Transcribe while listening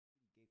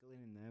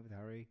with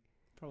Harry.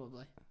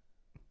 Probably.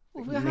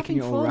 Well, we're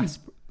having fun.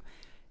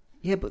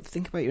 Yeah, but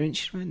think about your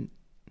instrument.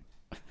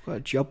 I've got a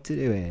job to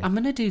do here. I'm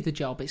going to do the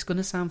job. It's going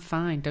to sound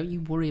fine. Don't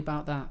you worry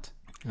about that.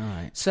 All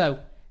right. So,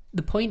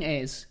 the point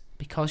is,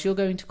 because you're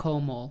going to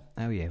Cornwall...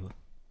 Oh, yeah.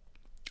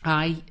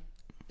 I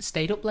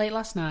stayed up late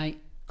last night,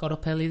 got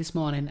up early this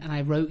morning, and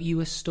I wrote you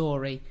a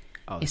story,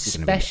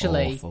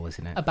 especially awful,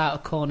 isn't it? about a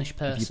Cornish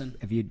person.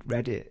 Have you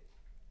read it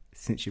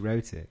since you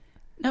wrote it?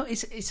 No,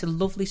 it's a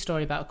lovely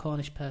story about a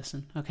Cornish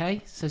person,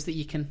 okay? So that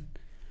you can...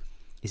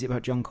 Is it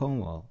about John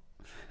Cornwall?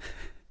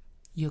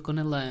 You're going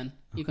to learn.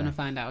 You're going to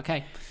find out,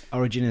 okay?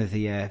 Origin of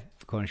the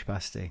Cornish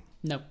pasty?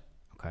 No.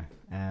 Okay.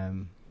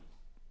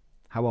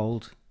 How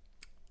old?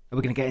 Are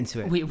we going to get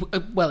into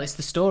it? Well, it's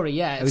the story,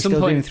 yeah. Are we still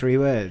doing 3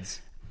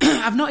 words?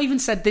 I've not even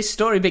said this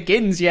story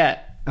begins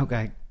yet.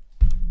 Okay.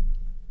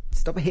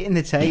 Stop hitting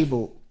the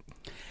table.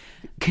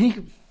 Can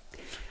you...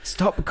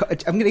 Stop.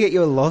 I'm going to get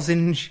you a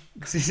lozenge.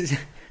 Because this is...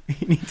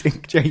 You're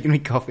going to be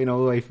coughing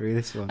all the way through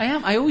this one. I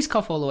am. I always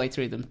cough all the way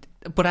through them.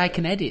 But I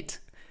can edit.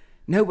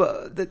 No,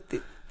 but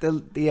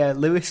the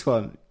Lewis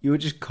one, you were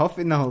just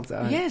coughing the whole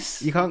time.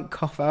 Yes. You can't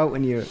cough out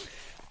when you're...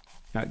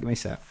 Right, give me a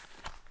sec.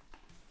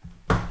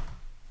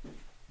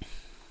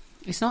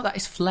 It's not that,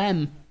 it's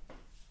phlegm.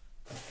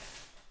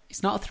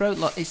 It's not a throat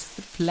lot, it's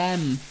the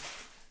phlegm.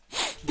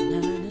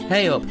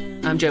 Hey up,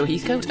 I'm Joe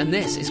Heathcote and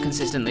this is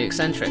Consistently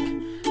Eccentric,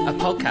 a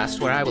podcast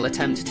where I will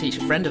attempt to teach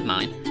a friend of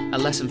mine a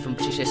lesson from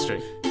British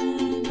history,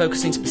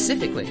 focusing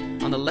specifically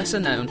on the lesser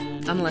known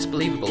and less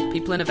believable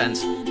people and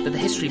events that the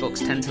history books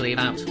tend to leave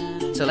out.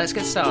 So let's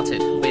get started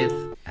with...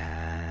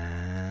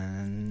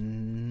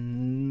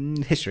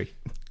 history.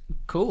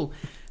 Cool.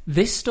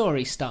 This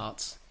story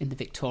starts in the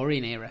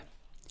Victorian era.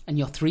 And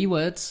your 3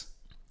 words: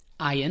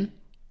 iron,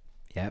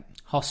 Yep.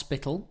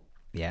 hospital,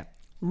 Yep.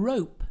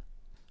 rope.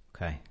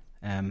 Okay.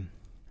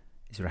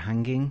 Is there a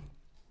hanging?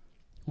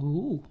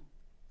 Ooh.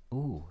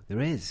 Ooh,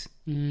 there is.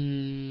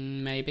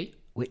 Maybe.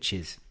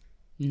 Witches.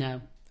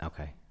 No.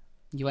 Okay.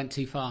 You went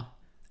too far.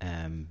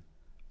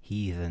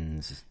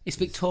 Heathens. It's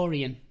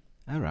Victorian.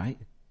 All right.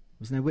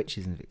 Was there no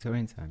witches in the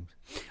Victorian times?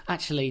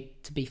 Actually,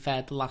 to be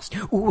fair, the last...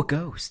 Ooh, a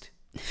ghost.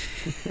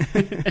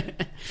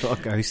 What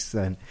a ghost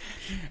then?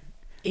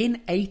 In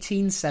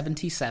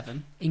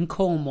 1877, in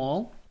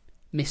Cornwall,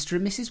 Mr.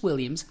 and Mrs.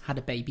 Williams had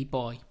a baby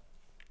boy.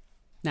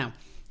 Now,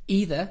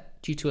 either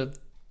due to a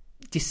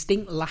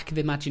distinct lack of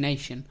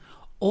imagination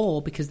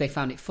or because they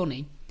found it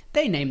funny,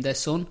 they named their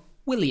son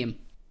William.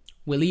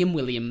 William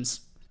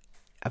Williams.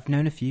 I've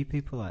known a few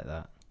people like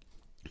that.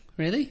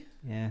 Really?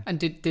 Yeah. And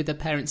did their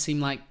parents seem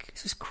like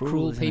It's just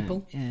cruel isn't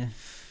people? it? Yeah.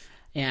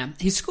 Yeah.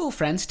 His school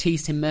friends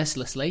teased him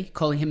mercilessly,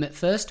 calling him at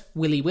first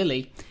Willy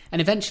Willy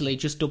and eventually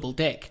just Double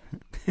Dick.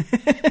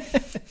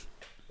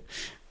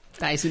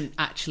 That isn't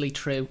actually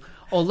true.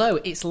 Although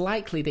it's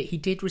likely that he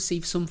did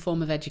receive some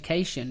form of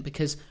education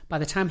because by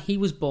the time he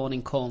was born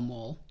in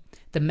Cornwall,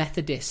 the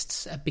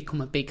Methodists had become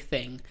a big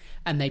thing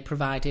and they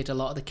provided a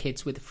lot of the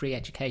kids with a free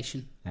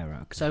education. Oh,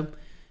 right, okay. So,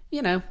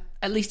 you know,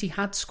 at least he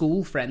had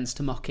school friends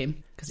to mock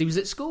him because he was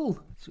at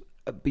school.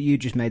 But you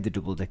just made the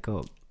double dick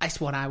up.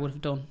 That's what I would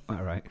have done.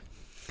 All right.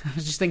 I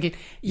was just thinking,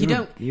 you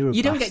You're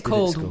don't a get bastard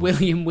called at school.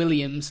 William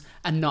Williams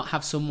and not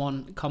have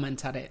someone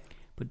comment at it.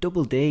 But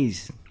double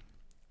D's.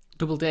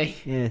 Double D.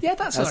 Yeah,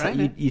 that's all right.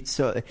 Like you'd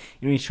sort of,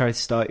 you try to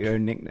start your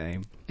own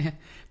nickname. Yeah.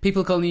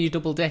 People calling you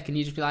Double Dick and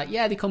you just be like,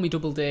 yeah, they call me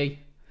Double D.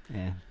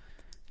 Yeah.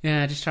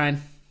 Yeah, just try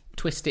and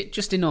twist it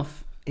just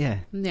enough. Yeah.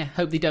 Yeah,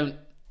 hope they don't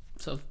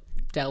sort of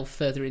delve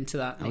further into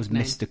that I was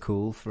nickname. Mr.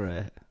 Cool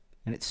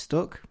and it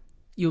stuck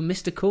You were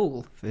Mr.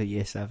 Cool. for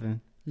year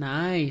 7.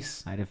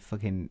 Nice. I had a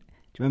fucking...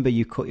 Do you remember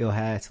you cut your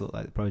hair to look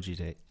like the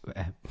Prodigy?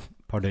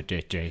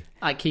 Prodigy.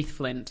 Like Keith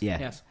Flint.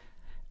 Yeah.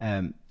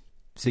 Yes.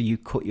 So you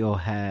cut your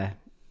hair...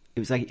 It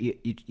was like you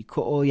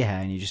cut all your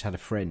hair and you just had a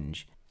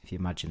fringe, if you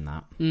imagine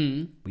that.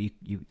 Well,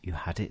 you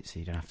had it, so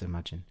you don't have to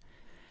imagine.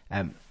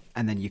 And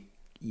then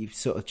you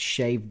sort of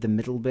shaved the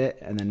middle bit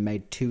and then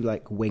made 2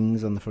 like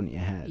wings on the front of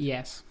your head.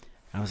 Yes.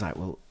 And I was like,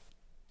 well,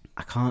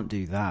 I can't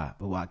do that,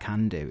 but what I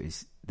can do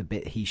is the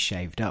bit he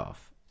shaved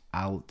off,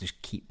 I'll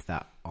just keep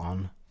that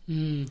on.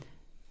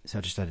 So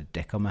I just had a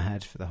dick on my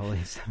head for the whole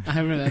year. I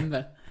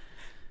remember.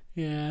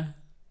 Yeah.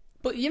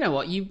 But you know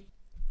what? You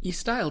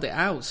styled it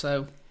out,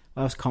 so...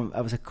 I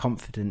was a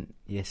confident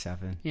year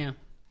 7. Yeah.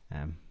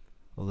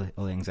 All the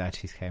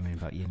anxieties came in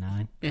about year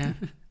 9. Yeah.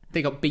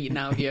 They got beaten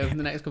out of you over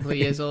the next couple of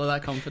years, all of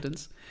that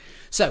confidence.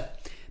 So,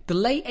 the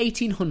late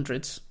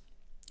 1800s,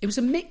 it was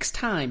a mixed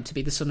time to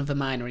be the son of a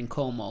miner in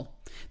Cornwall.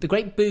 The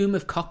great boom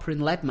of copper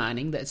and lead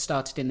mining that had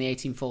started in the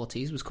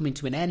 1840s was coming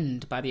to an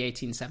end by the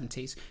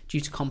 1870s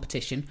due to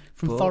competition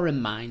from foreign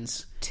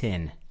mines.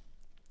 Tin.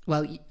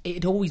 Well, it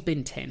had always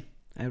been tin.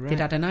 Oh, right. They'd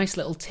had a nice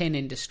little tin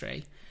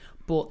industry,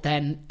 but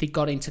then they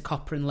got into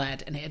copper and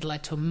lead, and it had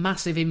led to a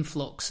massive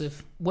influx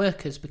of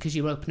workers because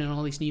you were opening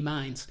all these new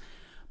mines.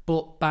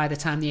 But by the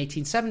time the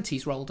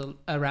 1870s rolled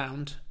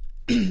around,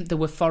 there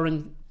were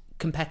foreign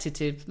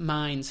competitive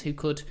mines who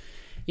could,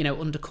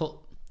 undercut.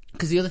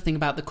 Because the other thing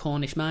about the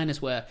Cornish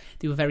miners were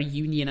they were very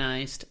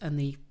unionised, and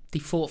they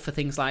fought for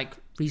things like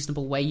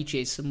reasonable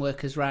wages and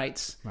workers'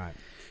 rights. Right.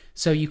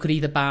 So you could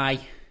either buy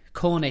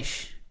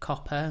Cornish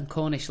copper and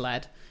Cornish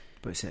lead,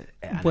 but it's an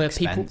where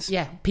expense.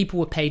 people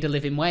were paid a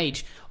living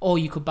wage, or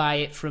you could buy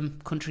it from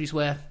countries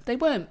where they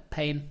weren't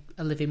paying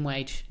a living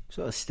wage.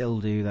 Sort of still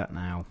do that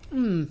now.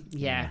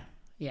 Yeah.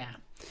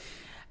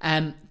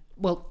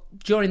 Well,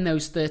 during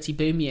those 30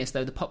 boom years,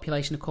 though, the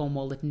population of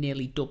Cornwall had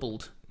nearly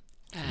doubled.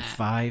 From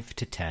 5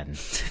 to 10.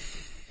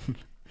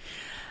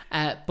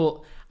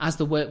 But as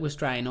the work was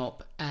drying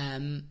up,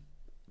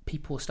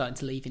 people were starting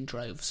to leave in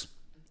droves.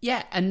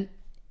 Yeah, and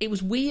it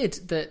was weird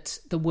that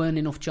there weren't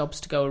enough jobs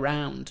to go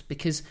around,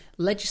 because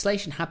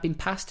legislation had been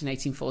passed in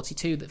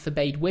 1842 that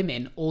forbade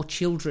women or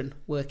children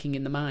working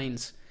in the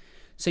mines.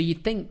 So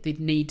you'd think they'd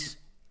need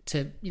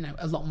to,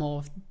 a lot more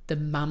of the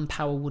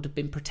manpower would have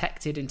been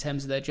protected in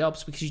terms of their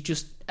jobs, because you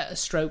just, at a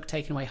stroke,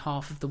 taken away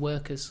half of the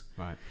workers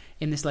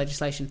in this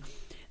legislation.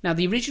 Now,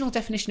 the original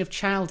definition of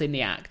child in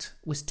the Act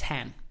was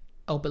 10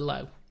 or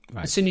below.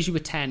 Right. As soon as you were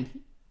 10,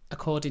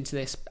 according to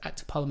this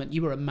Act of Parliament,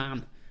 you were a man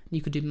and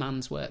you could do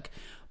man's work.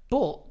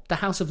 But the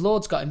House of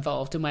Lords got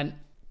involved and went,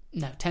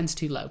 no, 10's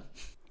too low.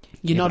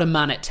 You're not a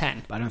man at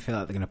 10. But I don't feel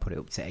like they're going to put it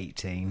up to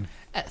 18.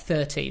 At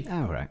 13.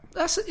 Oh, right.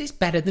 It's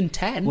better than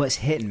 10. Well, it's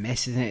hit and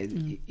miss, isn't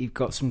it? You've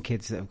got some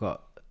kids that have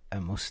got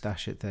a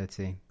moustache at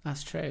 13.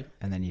 That's true.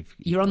 And then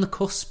you're on the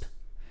cusp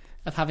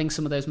of having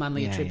some of those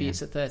manly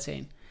attributes at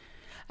 13.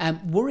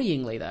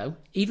 Worryingly, though,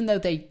 even though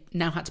they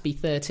now had to be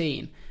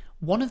 13,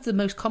 one of the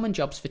most common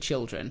jobs for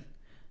children,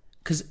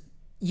 because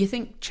you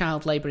think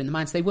child labour in the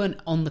mines, they weren't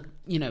on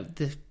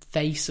the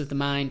face of the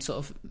mine sort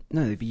of...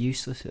 No, they'd be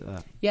useless at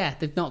that. Yeah,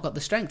 they've not got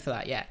the strength for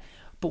that yet.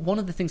 But one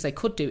of the things they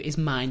could do is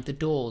mind the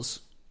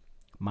doors.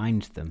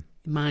 Mind them.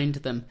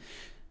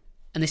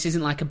 And this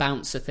isn't like a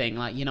bouncer thing,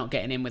 like you're not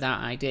getting in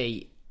without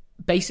ID.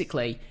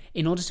 Basically,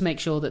 in order to make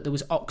sure that there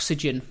was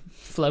oxygen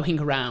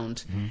flowing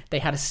around, they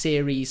had a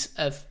series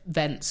of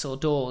vents or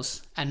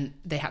doors, and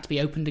they had to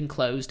be opened and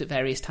closed at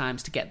various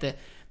times to get the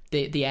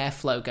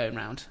airflow going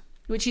around,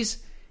 which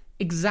is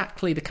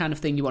exactly the kind of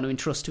thing you want to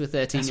entrust to a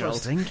 13-year-old. That's what I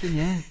was thinking,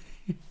 yeah.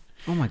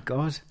 Oh, my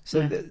God.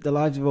 So the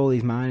lives of all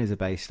these miners are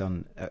based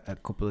on a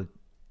couple of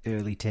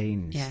early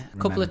teens. Yeah, a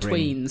couple of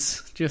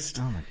tweens just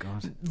oh my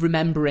God,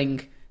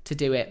 remembering to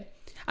do it.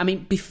 I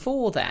mean,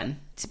 before then...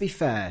 To be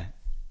fair,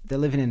 they're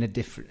living in a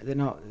different... They're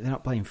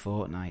not playing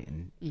Fortnite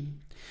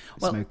and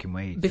smoking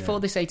weed. Before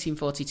this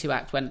 1842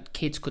 Act, when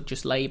kids could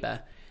just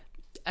labour,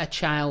 a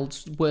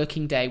child's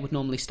working day would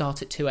normally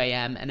start at 2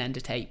 a.m. and end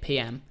at 8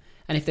 p.m.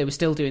 And if they were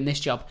still doing this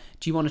job,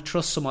 do you want to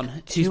trust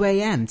someone... 2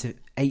 a.m. to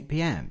 8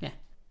 p.m? Yeah.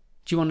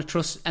 Do you want to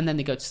trust... And then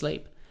they go to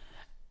sleep.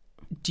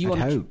 Do you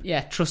want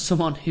to trust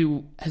someone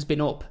who has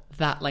been up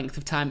that length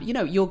of time?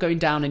 You're going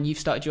down and you've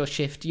started your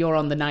shift. You're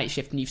on the night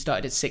shift and you've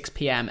started at 6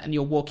 p.m. and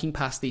you're walking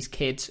past these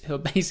kids who are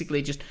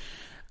basically just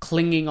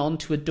clinging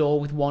onto a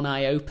door with one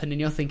eye open, and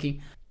you're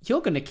thinking,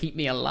 you're going to keep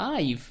me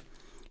alive.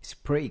 It's a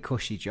pretty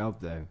cushy job,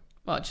 though.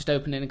 What, just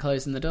opening and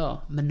closing the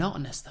door?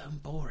 Monotonous, though,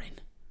 and boring.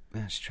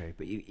 That's true,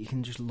 but you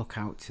can just look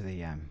out to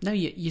the... No,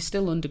 you're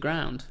still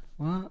underground.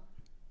 What?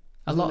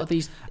 A lot of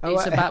these...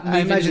 It's about moving...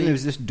 I imagine there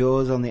was just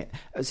doors on the...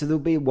 So there'll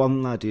be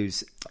one lad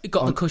who's...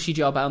 Got the cushy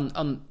job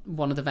on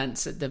one of the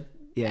vents at the...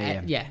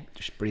 Yeah.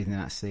 Just breathing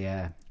out the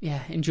air.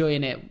 Yeah,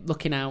 enjoying it,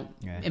 looking out,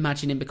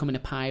 imagining becoming a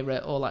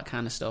pirate, all that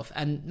kind of stuff.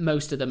 And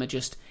most of them are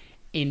just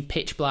in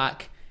pitch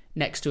black,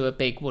 next to a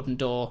big wooden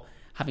door,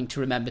 having to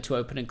remember to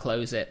open and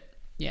close it.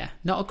 Yeah,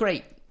 not a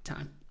great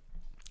time.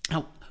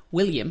 Now,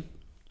 William...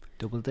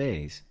 Double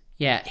days?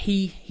 Yeah,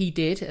 he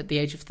did, at the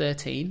age of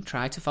 13,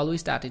 try to follow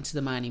his dad into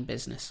the mining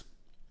business.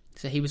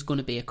 So he was going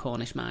to be a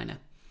Cornish miner.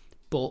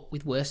 But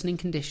with worsening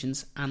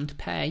conditions and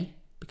pay,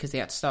 because they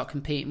had to start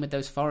competing with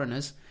those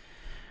foreigners,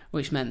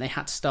 which meant they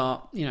had to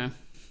start,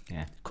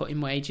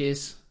 cutting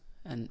wages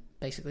and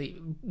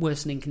basically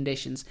worsening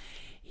conditions,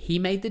 he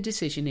made the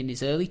decision in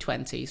his early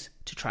 20s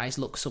to try his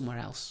luck somewhere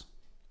else.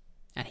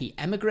 And he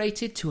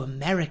emigrated to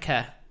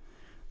America,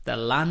 the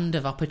land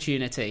of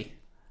opportunity.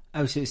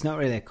 Oh, so it's not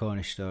really a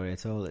Cornish story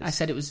at all. I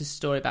said it was a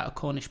story about a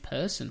Cornish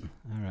person.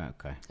 All right,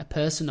 okay. A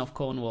person of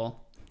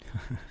Cornwall.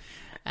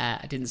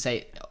 I didn't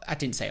say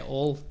it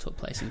all took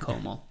place in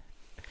Cornwall.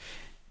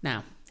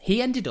 Now,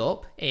 he ended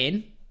up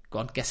in... Go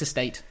on, guess a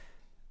state.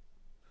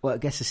 Well,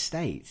 guess a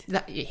state?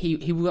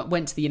 He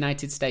went to the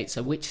United States,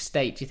 so which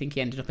state do you think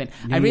he ended up in?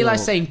 I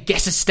realised saying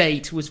guess a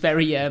state was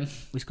very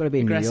He's got to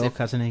be in aggressive. New York,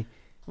 hasn't he?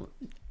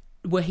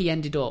 Where he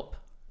ended up,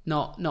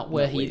 not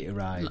where he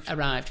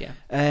arrived,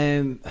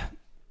 yeah.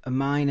 A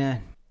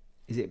miner,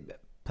 is it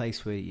a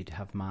place where you'd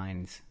have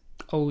mines?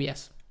 Oh,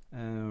 yes.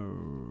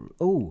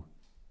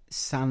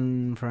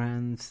 San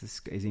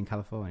Francisco, is he in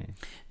California?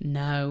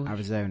 No.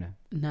 Arizona?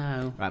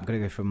 No. Right, I'm going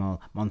to go from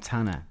all.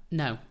 Montana?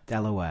 No.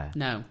 Delaware?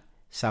 No.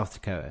 South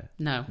Dakota?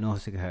 No.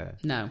 North Dakota?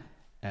 No.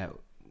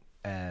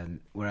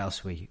 Where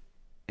else are we?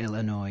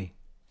 Illinois?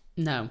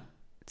 No.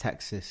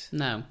 Texas?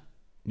 No.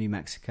 New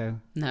Mexico?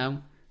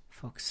 No.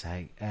 Fuck's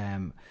sake.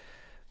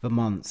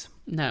 Vermont?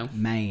 No.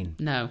 Maine?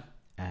 No.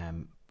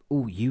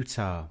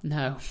 Utah?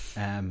 No.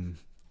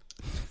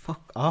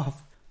 Fuck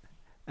off.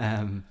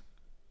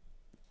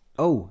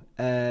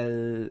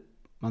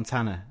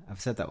 Montana.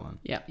 I've said that one.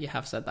 Yeah, you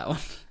have said that one.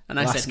 And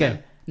I Alaska.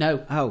 said no.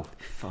 No. Oh,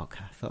 fuck.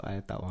 I thought I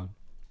had that one.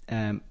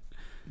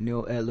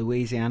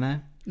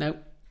 Louisiana. No.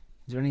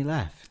 Is there any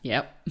left?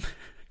 Yep.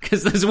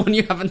 Because there's one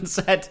you haven't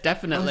said,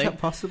 definitely. How is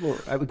that possible?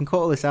 We can cut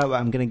all this out, but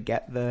I'm going to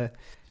get the...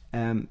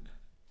 I'm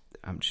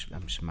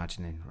just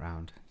imagining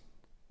around.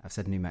 I've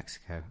said New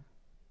Mexico.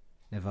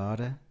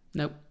 Nevada?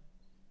 Nope.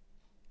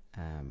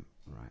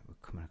 Right, we're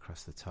coming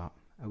across the top.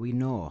 Are we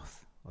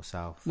north or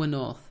south? We're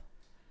north.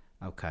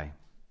 Okay.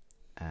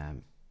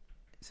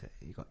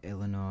 You got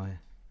Illinois.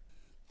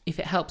 If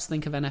it helps,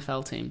 think of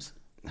NFL teams.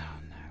 Oh,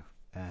 no.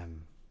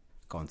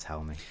 Go on,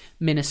 tell me.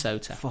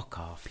 Minnesota. Fuck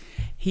off.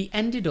 He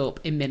ended up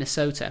in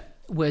Minnesota,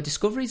 where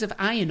discoveries of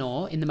iron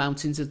ore in the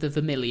mountains of the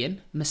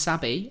Vermilion,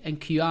 Mesabi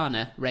and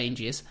Kuana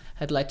ranges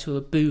had led to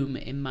a boom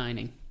in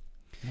mining.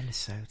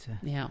 Minnesota.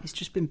 Yeah. It's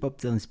just been Bob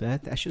Dylan's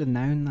birthday. I should have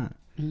known that.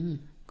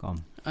 Go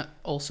on.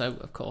 Also,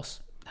 of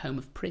course, home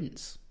of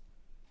Prince.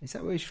 Is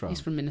that where he's from?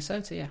 He's from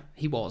Minnesota, yeah.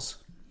 He was.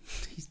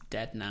 He's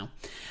dead now.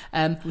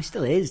 He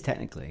still is,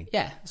 technically.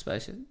 Yeah, I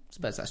suppose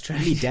that's true.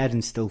 He's dead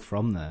and still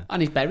from there.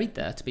 And he's buried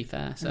there, to be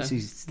fair. So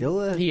he's still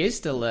there? He is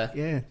still there.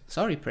 Yeah.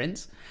 Sorry,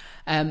 Prince.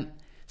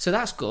 So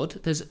that's good.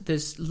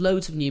 There's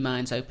loads of new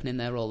mines opening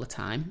there all the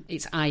time.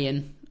 It's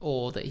iron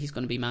ore that he's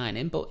going to be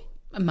mining, but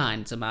a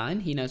mine's a mine.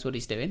 He knows what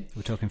he's doing.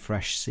 We're talking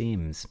fresh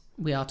seams.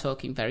 We are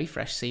talking very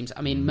fresh seams.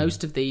 I mean,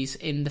 most of these,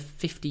 in the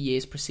 50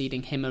 years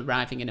preceding him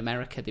arriving in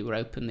America, they were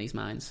open, these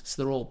mines.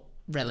 So they're all,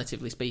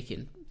 relatively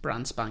speaking,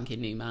 brand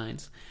spanking new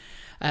mines.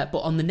 But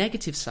on the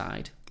negative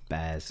side...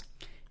 Bears.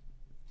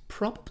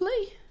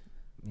 Probably.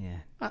 Yeah.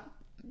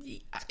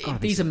 If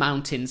these are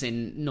mountains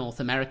in North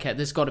America,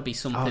 there's got to be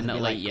something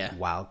that'll eat you.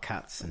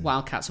 Wildcats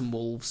and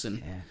wolves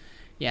and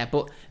yeah.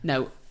 But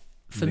no,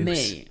 for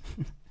Moose. me,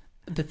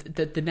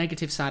 the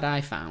negative side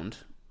I found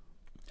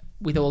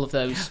with all of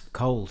those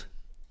cold.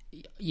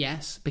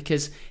 Yes,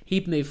 because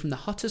he'd moved from the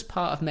hottest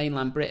part of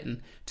mainland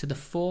Britain to the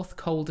fourth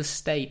coldest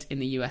state in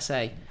the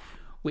USA,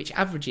 which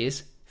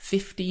averages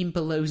 15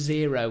 below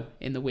zero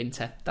in the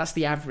winter. That's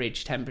the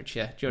average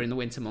temperature during the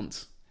winter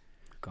months.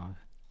 God.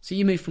 So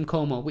you move from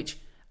Cornwall, which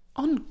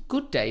on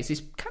good days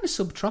is kind of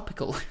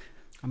subtropical.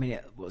 I mean,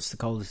 what's the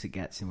coldest it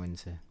gets in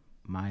winter?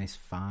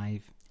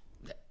 -5?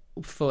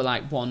 For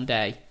like one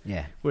day.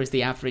 Yeah. Whereas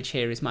the average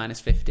here is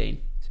 -15.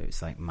 So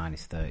it's like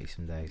 -30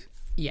 some days.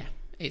 Yeah,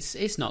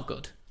 it's not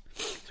good.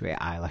 So your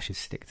eyelashes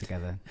stick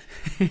together.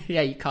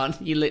 Yeah,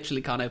 you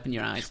literally can't open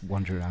your eyes. Just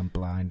wander around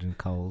blind and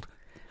cold.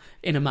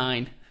 In a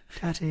mine.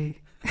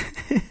 Daddy.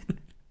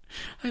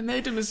 I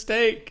made a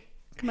mistake.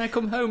 Can I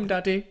come home,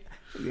 Daddy?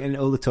 And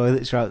all the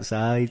toilets are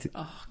outside.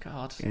 Oh,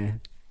 God. Yeah.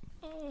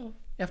 Oh,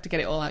 you have to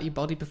get it all out of your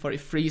body before it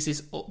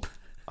freezes up.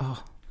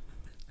 Oh.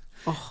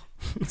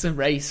 It's a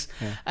race.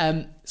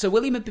 Yeah. So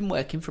William had been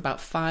working for about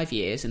 5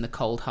 years in the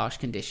cold, harsh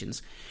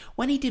conditions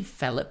when he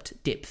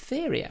developed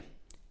diphtheria.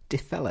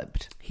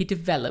 He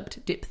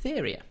developed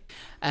diphtheria,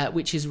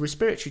 which is a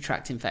respiratory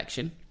tract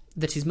infection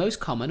that is most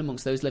common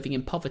amongst those living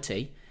in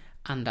poverty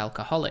and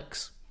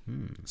alcoholics,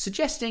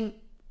 suggesting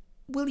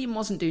William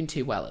wasn't doing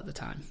too well at the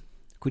time.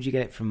 Could you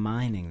get it from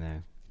mining,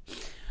 though?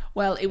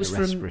 Well, it was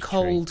from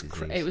cold.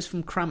 Disease. It was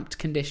from cramped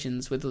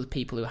conditions with the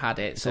people who had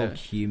it. It's all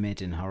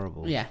humid and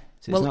horrible. Yeah.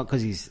 So it's not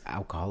because he's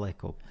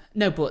alcoholic or...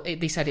 No, but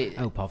they said it...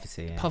 Oh,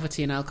 poverty, yeah.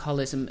 Poverty and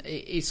alcoholism.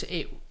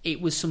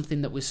 It was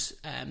something that was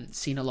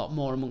seen a lot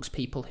more amongst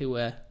people who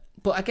were...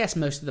 But I guess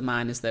most of the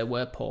miners there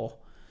were poor.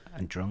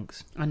 And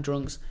drunks.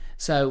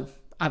 So,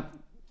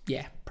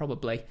 yeah,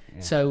 probably.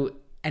 Yeah. So,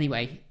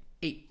 anyway,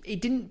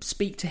 it didn't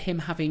speak to him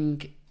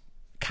having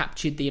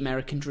captured the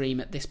American dream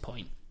at this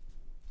point.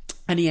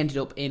 And he ended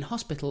up in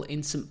hospital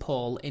in St.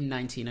 Paul in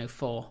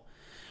 1904,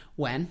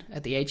 when,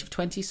 at the age of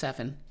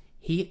 27,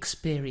 he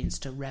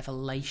experienced a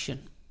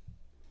revelation.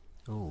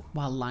 Oh.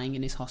 While lying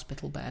in his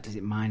hospital bed. Is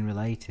it mine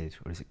related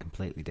or is it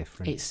completely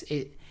different?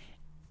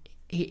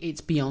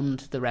 It's beyond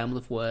the realm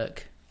of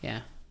work.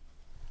 Yeah.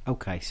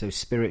 Okay, so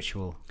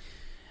spiritual.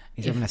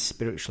 He's having a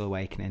spiritual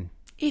awakening.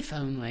 If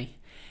only.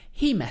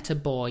 He met a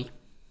boy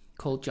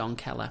called John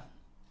Keller,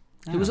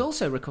 who was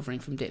also recovering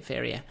from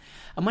diphtheria.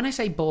 And when I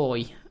say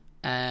boy,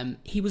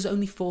 he was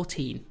only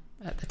 14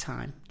 at the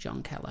time,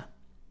 John Keller.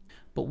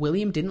 But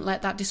William didn't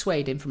let that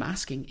dissuade him from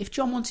asking if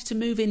John wanted to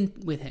move in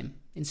with him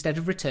instead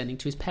of returning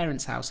to his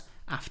parents' house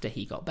after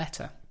he got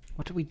better.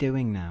 What are we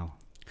doing now?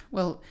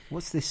 Well...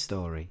 What's this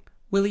story?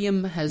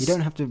 William has... You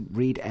don't have to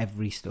read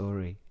every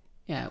story.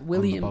 Yeah,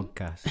 William... On the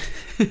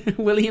podcast.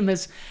 William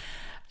has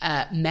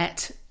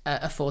met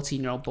a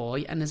 14-year-old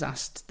boy and has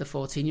asked the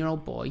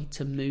 14-year-old boy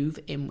to move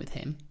in with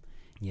him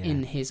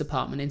in his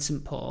apartment in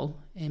St. Paul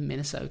in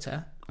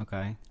Minnesota.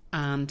 Okay.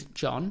 And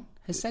John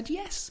has said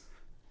yes.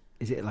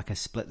 Is it like a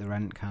split the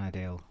rent kind of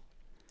deal?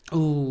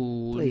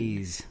 Ooh.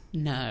 Please.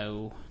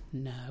 No.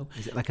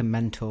 Is it like a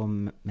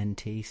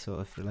mentor-mentee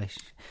sort of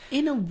relationship?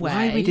 In a way.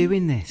 Why are we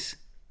doing this?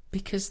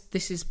 Because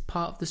this is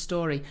part of the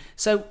story.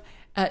 So,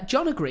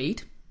 John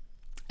agreed,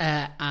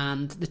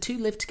 and the two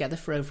lived together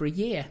for over a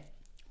year.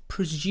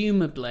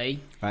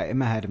 presumably... Right, in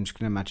my head, I'm just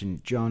going to imagine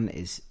John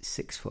is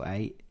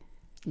 6'8".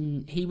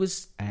 He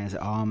was... And has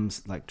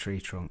arms like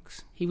tree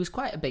trunks. He was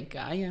quite a big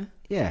guy, yeah.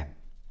 Yeah.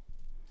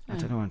 I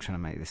don't know why I'm trying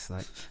to make this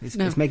like... It's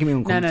No. making me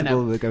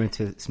uncomfortable. No. We're going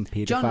to some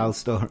paedophile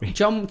story.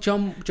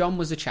 John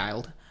was a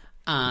child,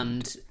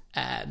 and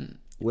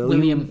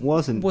William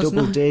wasn't. Was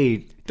Double not.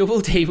 D.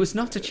 Double D was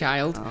not a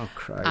child. Oh,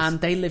 Christ.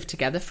 And they lived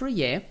together for a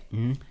year.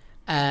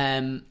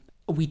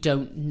 We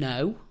don't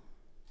know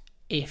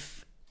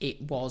if it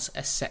was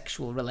a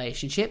sexual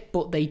relationship,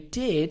 but they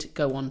did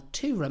go on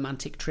 2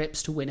 romantic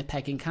trips to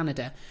Winnipeg in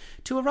Canada,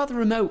 to a rather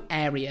remote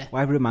area.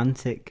 Why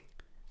romantic?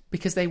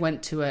 Because they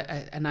went to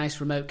a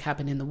nice remote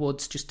cabin in the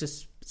woods just to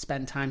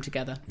spend time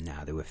together. No,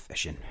 they were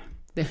fishing.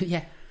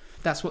 Yeah,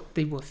 that's what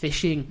they were,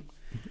 fishing.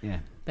 Yeah.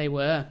 They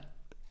were.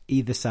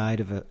 Either side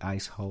of an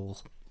ice hole.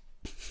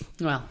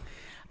 Well,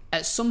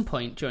 at some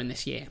point during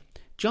this year,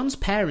 John's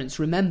parents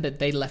remembered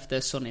they left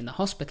their son in the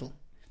hospital.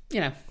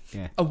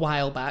 A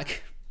while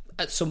back,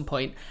 at some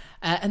point,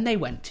 and they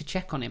went to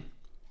check on him,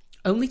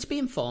 only to be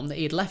informed that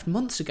he had left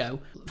months ago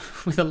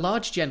with a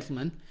large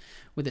gentleman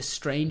with a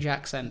strange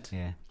accent.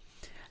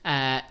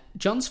 Yeah.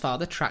 John's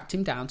father tracked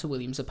him down to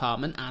William's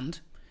apartment and,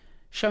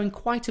 showing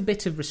quite a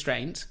bit of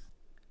restraint,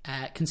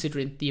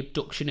 considering the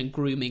abduction and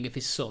grooming of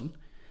his son,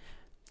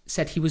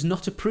 said he was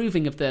not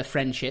approving of their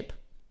friendship.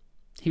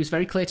 He was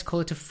very clear to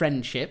call it a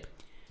friendship.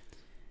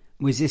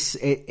 Was this...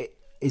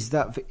 Is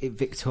that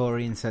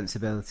Victorian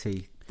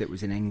sensibility that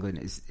was in England?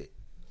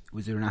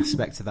 Was there an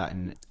aspect to that?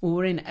 Well,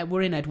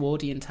 we're in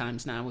Edwardian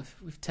times now.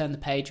 We've turned the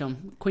page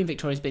on. Queen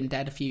Victoria's been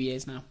dead a few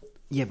years now.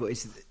 Yeah, but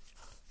it's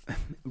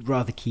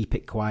rather keep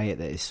it quiet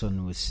that his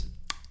son was...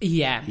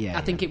 Yeah,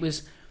 I think it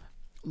was,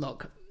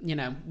 look,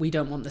 we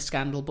don't want the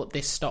scandal, but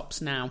this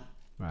stops now.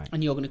 Right.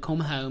 And you're going to come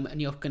home and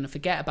you're going to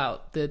forget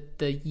about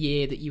the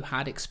year that you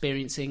had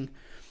experiencing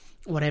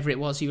whatever it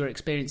was you were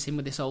experiencing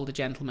with this older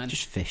gentleman.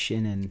 Just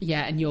fishing and...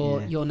 Yeah, and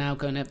you're now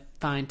going to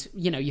find...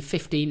 you're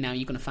 15 now,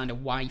 you're going to find a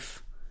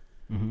wife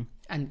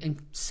and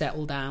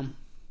settle down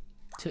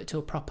to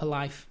a proper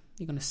life.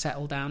 You're going to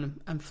settle down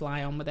and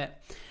fly on with it.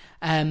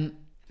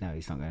 No,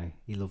 he's not going to.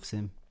 He loves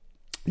him.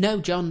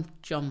 No, John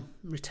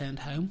returned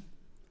home.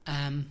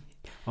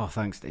 Oh,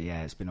 thanks to...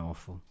 Yeah, it's been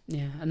awful.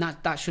 Yeah, and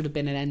that should have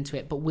been an end to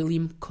it, but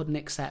William couldn't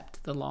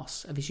accept the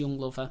loss of his young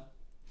lover.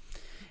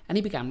 And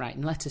he began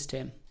writing letters to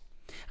him.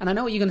 And I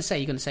know what you're going to say.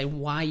 You're going to say,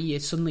 why are you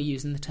suddenly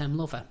using the term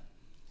lover?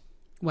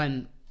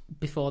 When,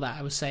 before that,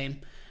 I was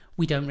saying,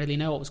 we don't really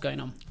know what was going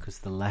on. Because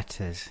the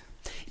letters.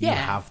 Yeah. You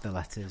have the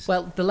letters.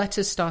 Well, the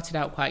letters started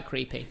out quite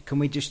creepy. Can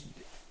we just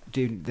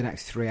do the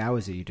next 3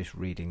 hours of you just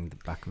reading the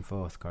back and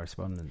forth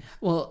correspondence?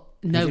 Well,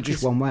 no. Was it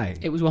just one way?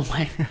 It was one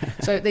way.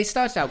 So they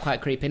started out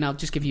quite creepy, and I'll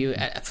just give you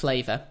a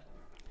flavour.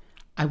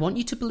 I want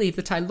you to believe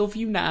that I love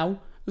you now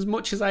as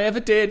much as I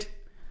ever did.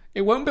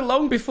 It won't be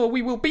long before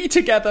we will be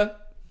together.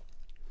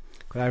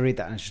 Could I read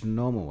that in just a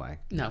normal way?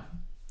 No.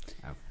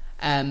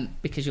 Oh.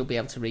 Because you'll be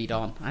able to read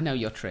on. I know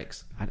your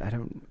tricks. I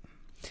don't...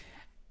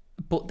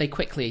 But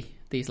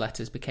these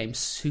letters became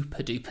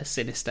super duper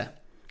sinister.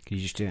 Could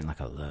you just do it in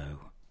like a low?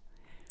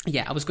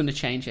 Yeah, I was going to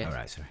change it. All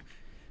right, sorry.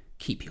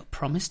 Keep your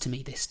promise to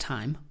me this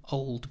time,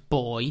 old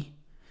boy,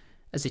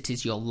 as it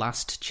is your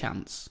last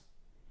chance.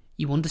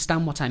 You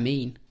understand what I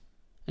mean,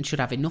 and should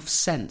have enough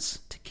sense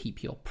to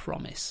keep your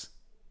promise.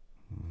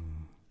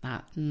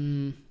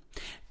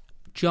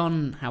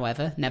 John,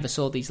 however, never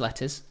saw these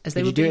letters.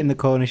 Did you do it in the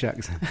Cornish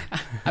accent?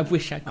 I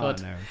wish I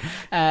could. Oh,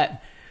 no.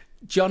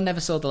 John never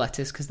saw the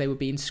letters because they were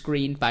being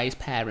screened by his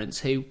parents,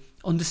 who,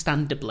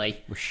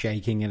 understandably... were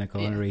shaking in a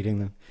corner reading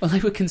them. Well, they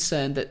were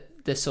concerned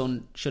that their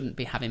son shouldn't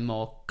be having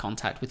more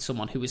contact with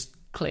someone who was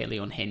clearly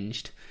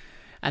unhinged.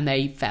 And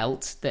they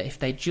felt that if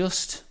they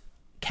just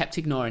kept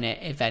ignoring it,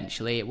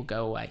 eventually it would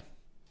go away.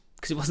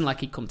 Because it wasn't like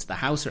he'd come to the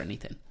house or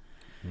anything.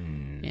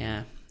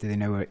 Yeah. Do they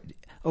know where...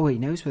 Oh, he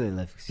knows where they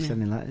live because he's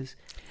sending letters.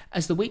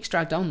 As the weeks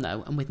dragged on,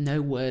 though, and with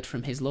no word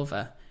from his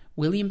lover,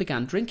 William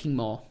began drinking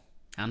more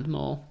and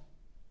more.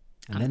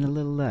 And then a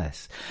little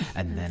less.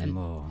 And then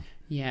more.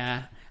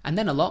 Yeah. And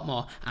then a lot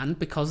more. And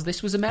because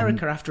this was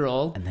America, after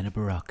all... And then a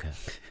baraka.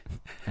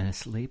 And a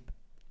sleep.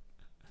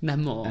 And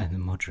then more. And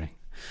then more drink.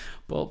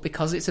 But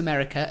because it's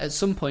America, at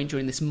some point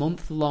during this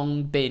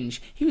month-long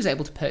binge, he was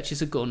able to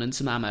purchase a gun and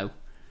some ammo.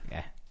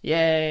 Yeah.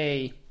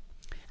 Yay!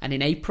 And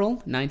in April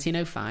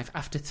 1905,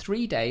 after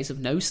 3 days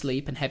of no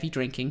sleep and heavy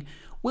drinking,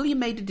 William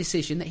made a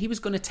decision that he was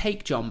going to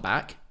take John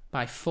back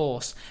by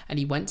force, and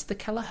he went to the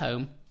Keller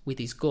home with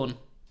his gun.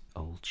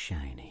 Old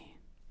shiny.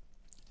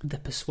 The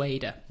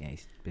Persuader. Yeah,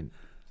 he's been...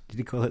 Did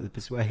he call it the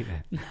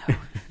Persuader? No.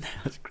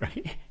 That's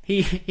great.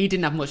 He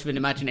didn't have much of an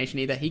imagination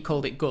either. He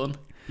called it gun.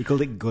 He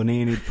called it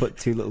Gunny, and he'd put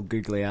 2 little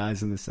googly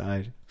eyes on the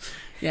side.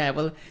 Yeah,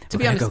 well, to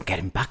be honest... We're going to go get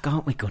him back,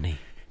 aren't we, Gunny?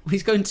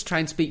 He's going to try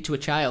and speak to a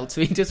child,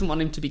 so he doesn't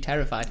want him to be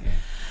terrified.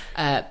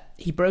 Yeah.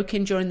 He broke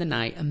in during the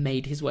night and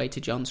made his way to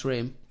John's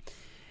room.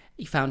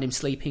 He found him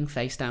sleeping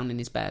face down in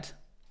his bed.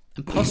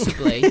 And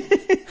possibly...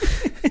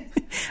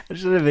 I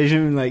just had a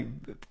vision, like,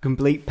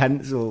 complete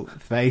pencil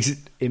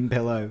face in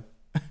pillow.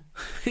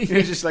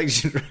 Just like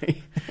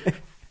straight.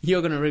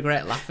 You're going to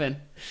regret laughing.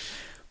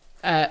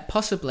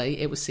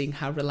 Possibly it was seeing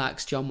how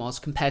relaxed John was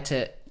compared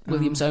to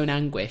William's own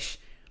anguish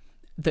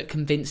that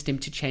convinced him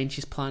to change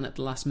his plan at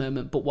the last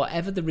moment. But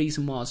whatever the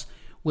reason was,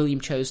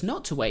 William chose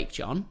not to wake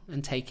John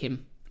and take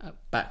him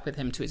back with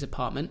him to his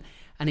apartment,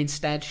 and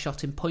instead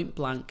shot him point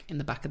blank in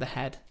the back of the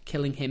head,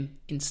 killing him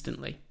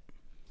instantly.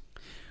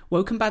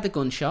 Woken by the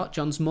gunshot,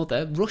 John's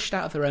mother rushed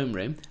out of her own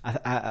room.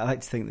 I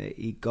like to think that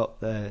he got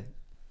there,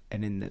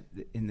 and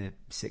in the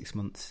 6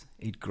 months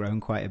he'd grown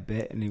quite a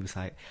bit, and he was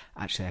like,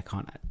 actually, I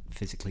can't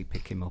physically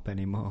pick him up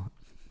anymore.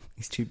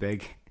 He's too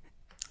big.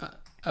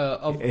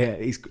 Yeah,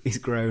 he's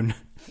grown.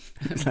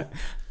 It's like,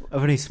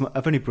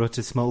 I've only brought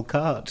a small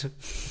cart.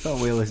 Can't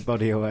wheel his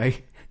body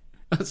away.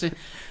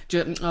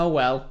 Oh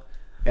well.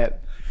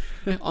 Yep.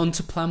 On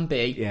to plan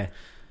B. Yeah.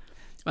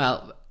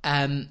 Well,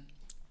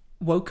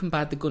 woken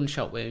by the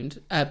gunshot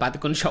wound. Woken by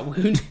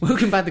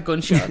the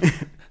gunshot.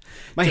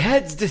 My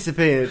head's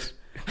disappeared.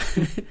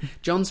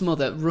 John's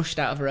mother rushed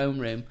out of her own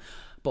room,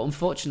 but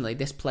unfortunately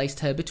this placed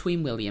her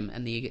between William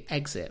and the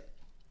exit.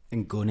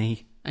 And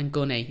Gunny.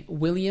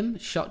 William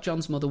shot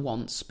John's mother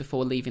once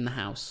before leaving the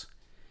house.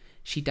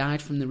 She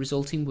died from the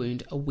resulting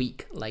wound a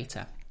week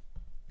later.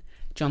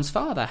 John's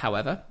father,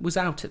 however, was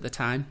out at the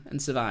time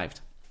and survived.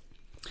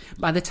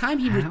 By the time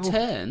he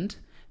returned,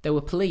 there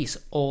were police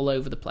all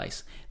over the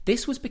place.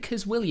 This was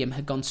because William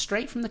had gone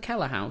straight from the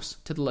Keller house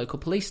to the local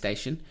police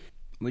station.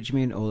 What do you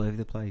mean all over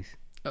the place?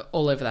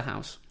 All over the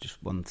house.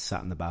 Just one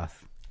sat in the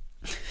bath.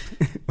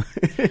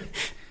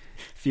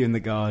 Few in the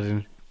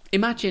garden.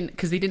 Imagine,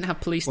 because they didn't have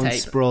police one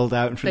tape. Sprawled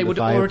out in front of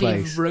the fireplace. They would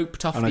already have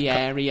roped off the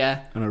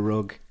area. On a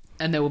rug.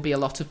 And there would be a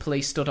lot of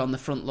police stood on the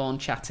front lawn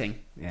chatting.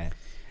 Yeah.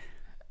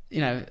 You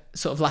know,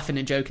 sort of laughing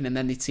and joking, and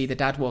then they'd see the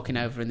dad walking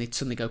over and they'd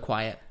suddenly go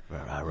quiet.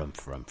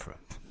 Rumph.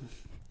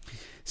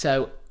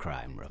 So...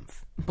 Crime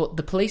rumph. But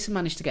the police had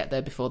managed to get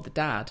there before the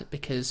dad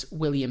because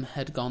William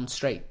had gone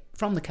straight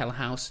from the Keller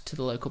house to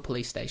the local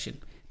police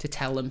station to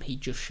tell them he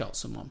just shot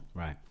someone.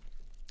 Right.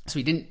 So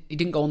he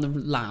didn't go on the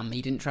lam,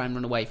 he didn't try and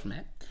run away from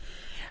it.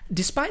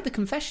 Despite the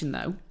confession,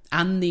 though,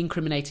 and the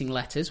incriminating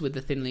letters with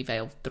the thinly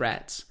veiled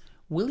threats,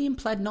 William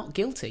pled not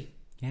guilty.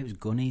 Yeah, it was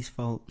Gunny's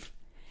fault.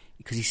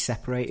 Because he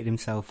separated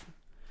himself.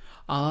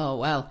 Oh,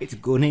 well. It's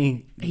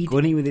Gunny.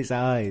 Gunny with his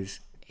eyes.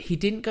 He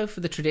didn't go for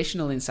the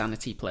traditional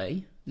insanity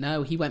plea.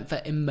 No, he went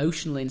for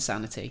emotional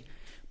insanity,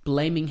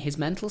 blaming his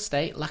mental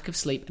state, lack of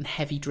sleep, and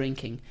heavy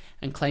drinking,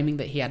 and claiming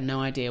that he had no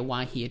idea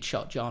why he had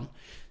shot John.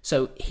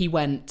 So he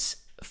went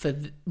for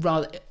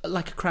rather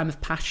like a crime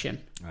of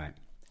passion. Right.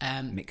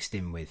 Mixed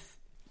in with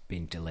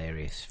being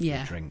delirious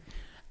for drink.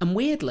 And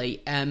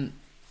weirdly,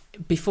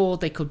 before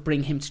they could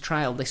bring him to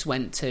trial, this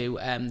went to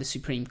the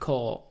Supreme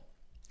Court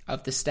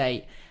of the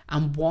state,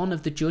 and one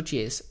of the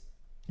judges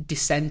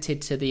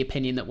dissented to the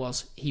opinion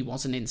that he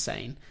wasn't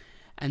insane,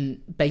 and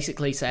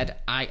basically said,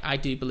 I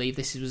do believe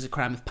this was a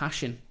crime of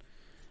passion,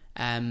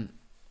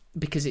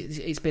 because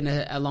it's been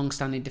a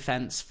long-standing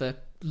defence for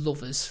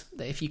lovers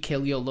that if you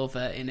kill your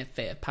lover in a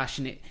fit of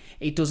passion,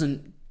 it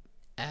doesn't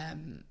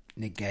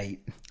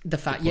negate the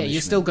fact. Yeah,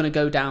 you're still going to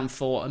go down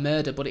for a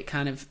murder, but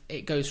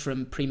it goes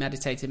from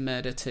premeditated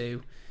murder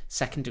to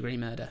second-degree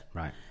murder.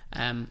 Right.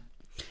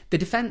 The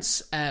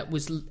defence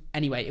was...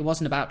 Anyway, it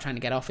wasn't about trying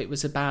to get off. It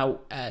was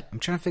about... I'm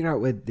trying to figure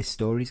out where this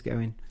story's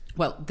going.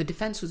 Well, the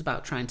defence was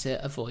about trying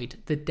to avoid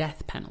the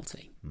death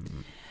penalty.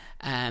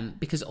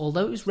 Because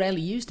although it was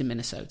rarely used in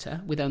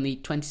Minnesota, with only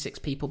 26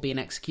 people being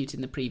executed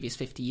in the previous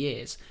 50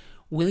 years,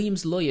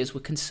 William's lawyers were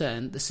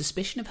concerned the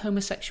suspicion of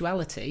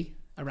homosexuality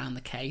around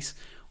the case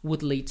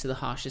would lead to the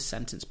harshest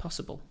sentence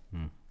possible.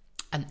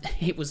 And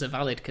it was a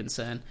valid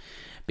concern,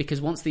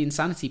 because once the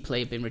insanity plea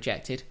had been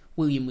rejected,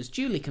 William was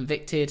duly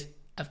convicted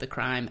of the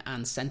crime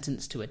and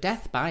sentenced to a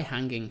death by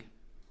hanging.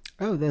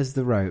 Oh, there's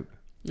the rope.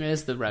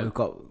 There's the rope. We've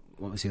got,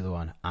 what was the other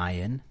one?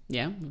 Iron.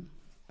 Yeah.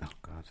 Oh,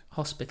 God.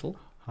 Hospital.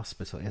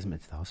 He hasn't been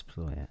to the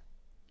hospital yet.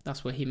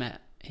 That's where he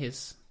met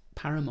his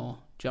paramour,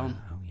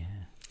 John. Oh,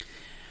 yeah.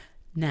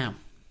 Now,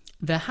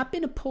 there had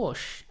been a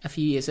push a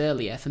few years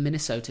earlier for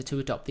Minnesota to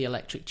adopt the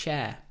electric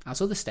chair,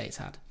 as other states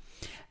had.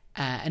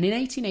 And in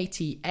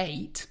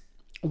 1888,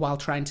 while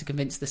trying to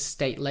convince the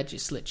state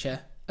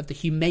legislature of the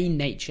humane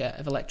nature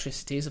of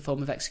electricity as a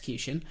form of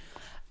execution,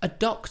 a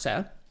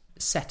doctor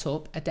set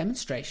up a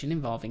demonstration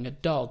involving a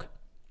dog.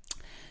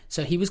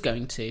 So he was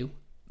going to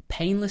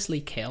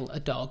painlessly kill a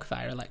dog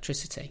via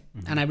electricity.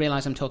 And I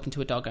realise I'm talking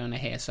to a dog owner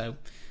here, so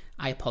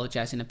I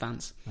apologise in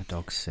advance. My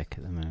dog's sick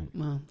at the moment.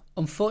 Well,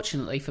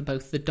 unfortunately for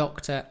both the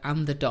doctor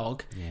and the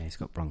dog... Yeah, he's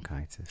got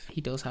bronchitis. He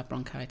does have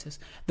bronchitis.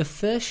 The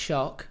first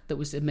shock that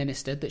was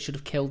administered that should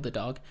have killed the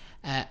dog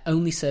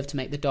only served to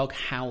make the dog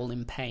howl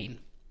in pain.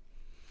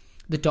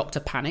 The doctor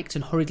panicked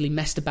and hurriedly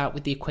messed about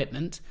with the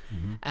equipment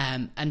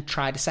and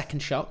tried a second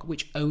shock,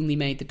 which only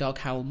made the dog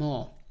howl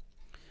more.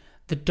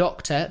 The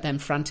doctor then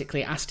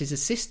frantically asked his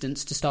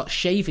assistants to start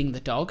shaving the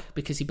dog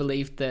because he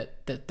believed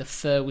that the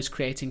fur was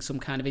creating some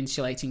kind of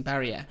insulating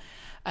barrier.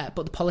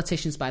 But the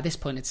politicians by this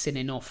point had seen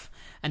enough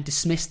and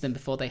dismissed them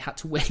before they had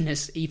to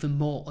witness even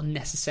more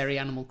unnecessary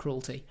animal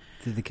cruelty.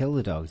 Did they kill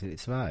the dog? Did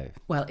it survive?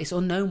 Well, it's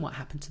unknown what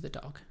happened to the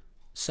dog.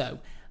 So,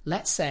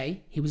 let's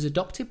say he was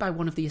adopted by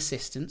one of the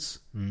assistants,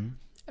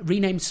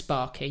 renamed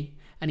Sparky,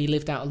 and he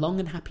lived out a long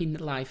and happy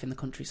life in the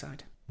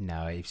countryside.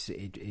 No,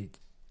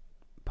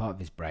 part of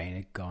his brain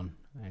had gone,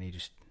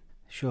 and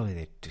surely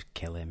they'd just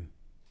kill him.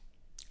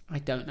 I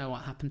don't know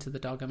what happened to the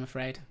dog, I'm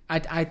afraid.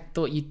 I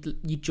thought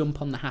you'd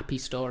jump on the happy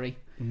story.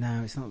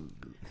 No, it's not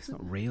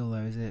real though,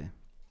 is it?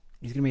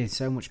 He's going to be in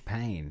so much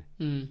pain.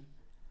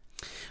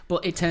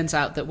 But it turns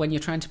out that when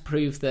you're trying to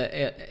prove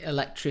that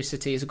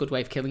electricity is a good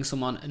way of killing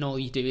someone, and all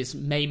you do is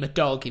maim a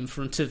dog in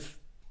front of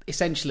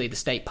essentially the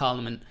state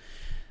parliament,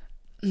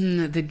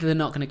 they're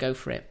not going to go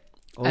for it.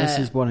 All this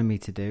is wanting me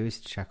to do is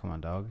to check on my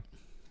dog.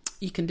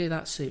 You can do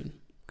that soon.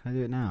 Can I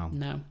do it now?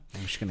 No.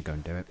 I'm just going to go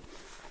and do it.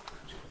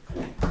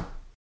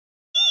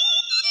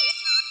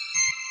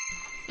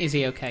 Is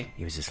he okay?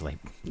 He was asleep.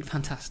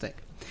 Fantastic.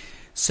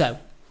 So,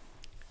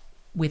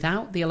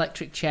 without the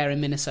electric chair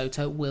in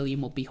Minnesota, William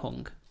would be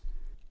hung.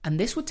 And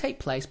this would take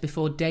place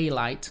before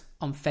daylight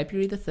on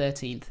February the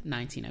 13th,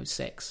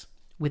 1906,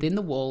 within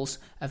the walls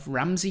of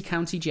Ramsey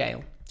County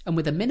Jail, and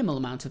with a minimal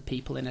amount of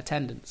people in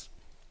attendance,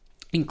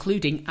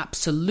 including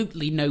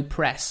absolutely no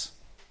press.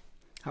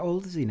 How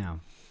old is he now?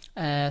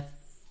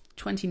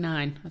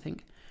 29, I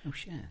think. Oh,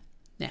 shit.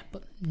 Yeah,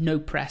 but no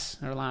press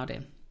are allowed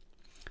in.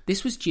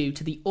 This was due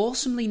to the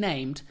awesomely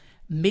named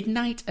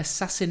Midnight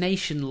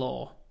Assassination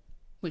Law,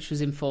 which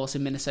was in force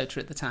in Minnesota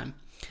at the time.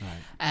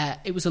 Right.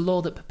 It was a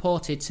law that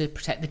purported to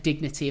protect the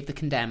dignity of the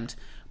condemned,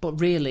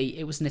 but really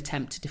it was an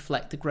attempt to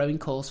deflect the growing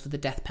calls for the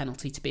death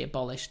penalty to be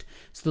abolished.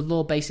 So the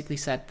law basically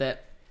said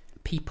that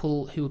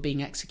people who were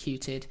being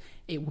executed,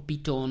 it would be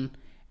done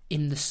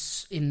in the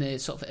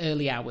sort of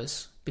early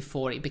hours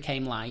before it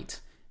became light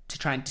to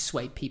try and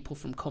dissuade people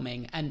from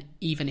coming. And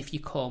even if you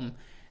come,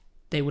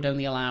 they would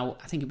only allow,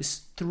 I think it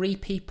was 3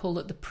 people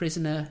that the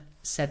prisoner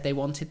said they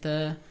wanted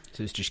there.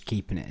 So it's just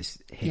keeping it as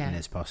hidden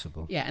as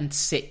possible. Yeah, and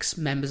 6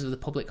 members of the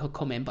public could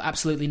come in, but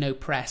absolutely no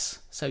press,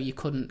 so you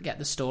couldn't get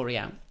the story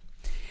out.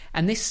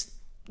 And this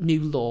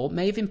new law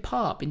may have in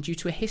part been due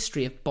to a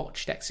history of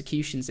botched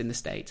executions in the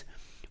state.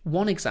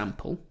 One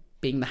example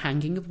being the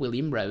hanging of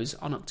William Rose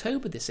on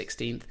October the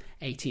 16th,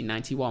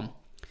 1891.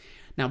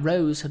 Now,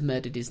 Rose had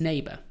murdered his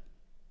neighbour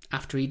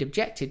after he'd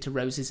objected to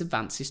Rose's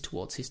advances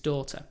towards his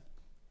daughter.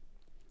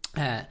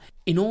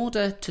 In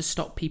order to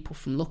stop people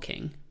from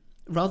looking,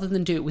 rather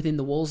than do it within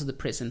the walls of the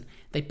prison,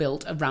 they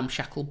built a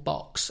ramshackle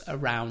box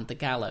around the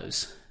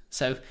gallows.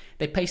 So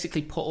they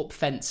basically put up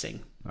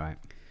fencing around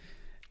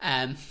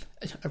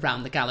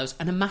the gallows,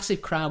 and a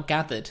massive crowd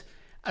gathered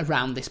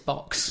around this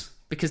box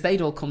because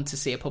they'd all come to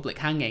see a public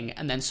hanging,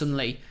 and then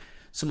suddenly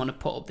someone had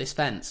put up this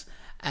fence.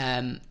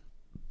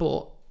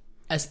 But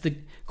as the...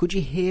 Could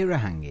you hear a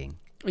hanging?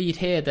 You'd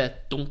hear the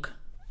dunk,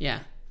 yeah.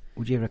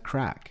 Would you hear a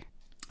crack?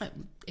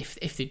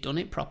 If they'd done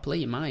it properly,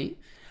 you might.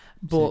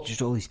 But so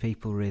just all these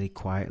people really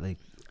quietly.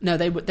 No,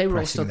 they were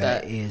all stood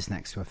their there, ears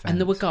next to a fence, and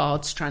there were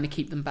guards trying to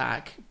keep them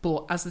back.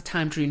 But as the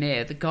time drew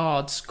near, the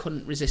guards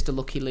couldn't resist a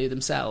looky loo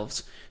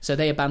themselves, so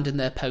they abandoned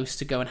their post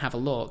to go and have a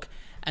look.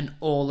 And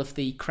all of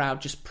the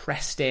crowd just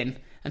pressed in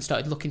and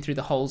started looking through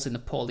the holes in the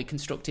poorly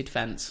constructed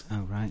fence.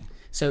 Oh right.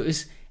 So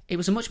it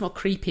was a much more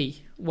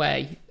creepy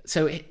way.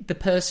 So the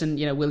person,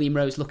 William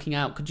Rose, looking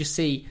out, could just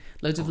see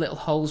loads of little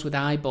holes with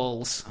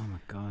eyeballs. Oh my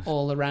god!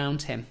 All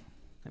around him.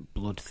 Like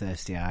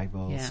bloodthirsty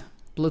eyeballs. Yeah,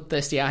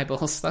 bloodthirsty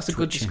eyeballs. That's a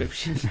good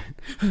description.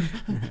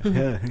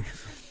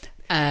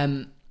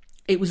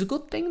 It was a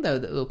good thing though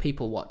that there were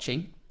people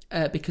watching,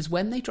 because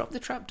when they dropped the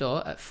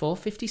trapdoor at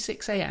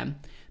 4:56 a.m.,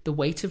 the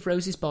weight of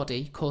Rose's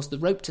body caused the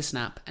rope to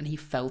snap, and he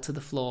fell to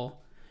the floor,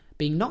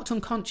 being knocked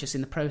unconscious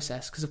in the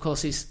process, because of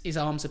course his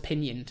arms are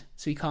pinioned,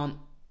 so he can't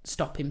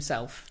stop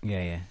himself.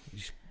 Yeah. He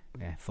just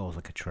falls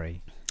like a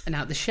tree. And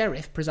now the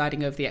sheriff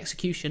presiding over the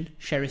execution,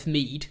 Sheriff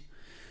Meade,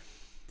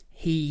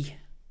 he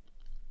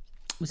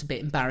was a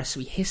bit embarrassed,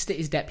 so he hissed at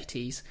his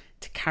deputies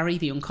to carry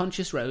the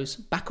unconscious Rose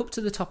back up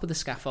to the top of the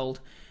scaffold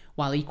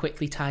while he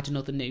quickly tied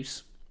another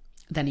noose.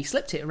 Then he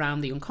slipped it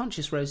around the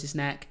unconscious Rose's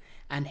neck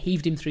and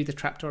heaved him through the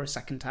trapdoor a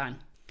second time.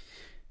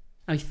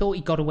 Now he thought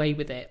he got away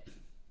with it,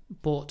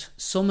 but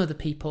some of the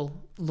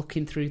people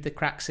looking through the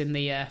cracks in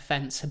the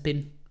fence had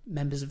been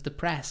members of the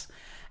press,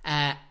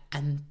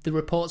 and the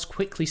reports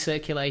quickly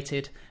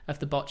circulated of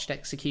the botched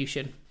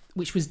execution,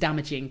 which was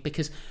damaging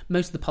because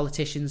most of the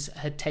politicians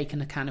had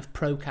taken a kind of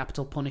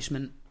pro-capital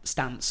punishment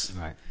stance.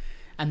 Right.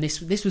 And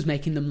this was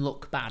making them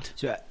look bad.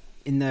 So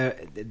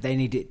they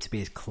need it to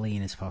be as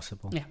clean as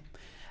possible. Yeah.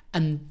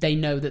 And they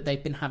know that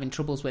they've been having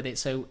troubles with it,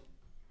 so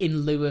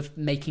in lieu of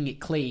making it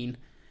clean,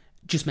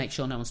 just make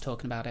sure no one's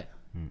talking about it.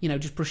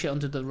 Just brush it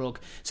under the rug.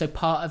 So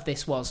part of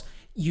this was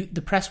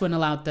the press weren't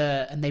allowed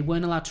there, and they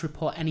weren't allowed to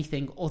report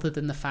anything other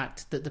than the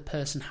fact that the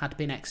person had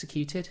been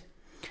executed.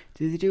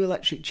 Do they do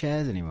electric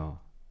chairs anymore?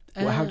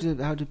 Well, how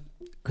do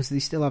because they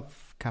still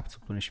have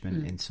capital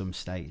punishment in some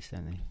states,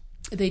 don't they?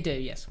 They do,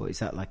 yes. But is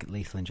that like a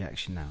lethal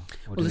injection now?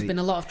 Well, there's been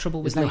a lot of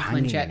trouble with lethal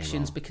injections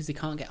anymore because they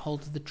can't get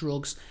hold of the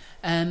drugs.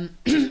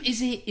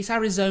 Is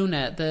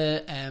Arizona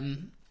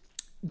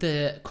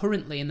the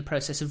currently in the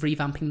process of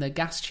revamping their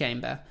gas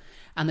chamber,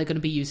 and they're going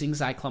to be using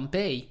Zyklon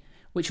B,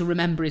 which you'll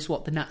remember is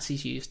what the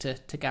Nazis used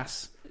to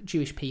gas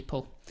Jewish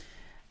people.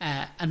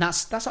 And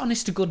that's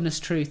honest to goodness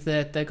truth.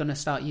 They're going to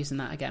start using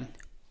that again.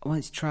 Well,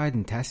 it's tried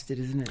and tested,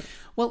 isn't it?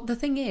 Well, the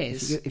thing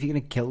is, if you're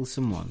going to kill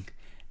someone,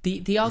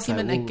 the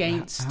argument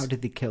against how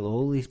did they kill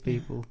all these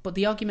people? But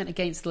the argument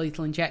against the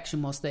lethal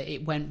injection was that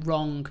it went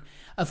wrong.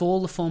 Of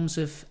all the forms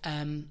of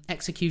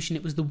execution,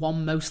 it was the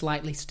one most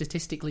likely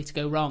statistically to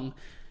go wrong.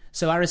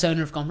 So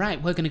Arizona have gone,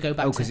 right, we're going to go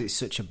back. because it's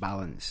such a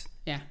balance.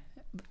 Yeah,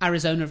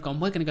 Arizona have gone,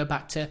 we're going to go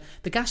back to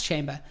the gas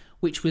chamber,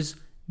 which was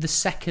the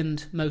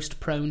second most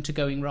prone to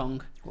going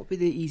wrong. What would be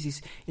the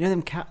easiest? You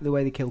know the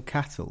way they kill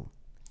cattle.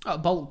 Oh, a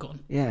bolt gun.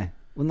 Yeah,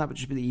 wouldn't that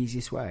just be the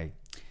easiest way?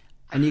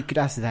 And you could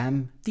ask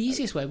them. The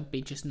easiest way would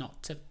be just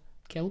not to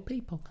kill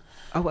people.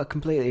 Oh, I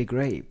completely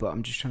agree, but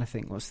I'm just trying to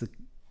think.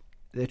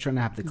 They're trying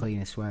to have the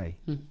cleanest way.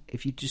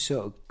 If you just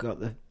sort of got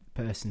the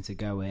person to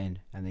go in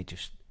and they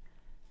just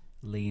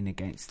lean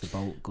against the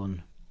bolt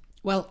gun,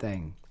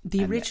 thing.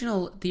 The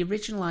original idea,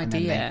 and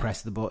then they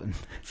press the button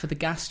for the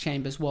gas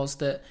chambers was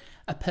that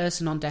a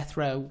person on death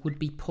row would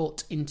be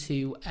put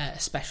into a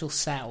special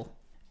cell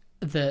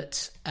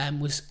that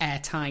was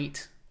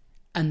airtight,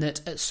 and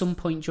that at some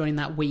point during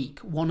that week,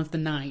 one of the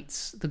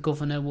nights, the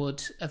governor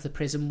of the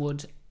prison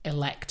would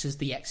elect as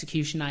the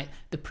execution night.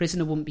 The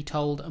prisoner wouldn't be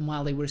told, and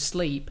while they were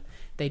asleep,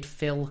 they'd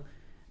fill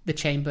the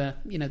chamber,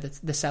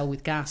 the cell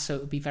with gas, so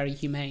it would be very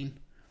humane.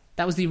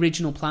 That was the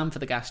original plan for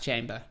the gas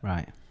chamber,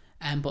 right?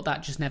 But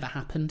that just never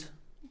happened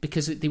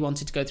because they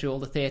wanted to go through all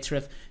the theatre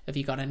of, have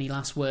you got any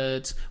last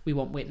words? We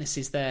want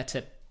witnesses there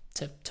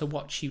to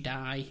watch you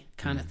die,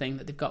 kind of thing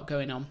that they've got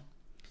going on.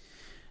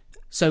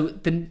 So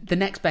the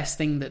next best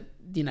thing that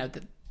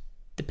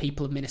the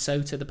people of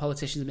Minnesota, the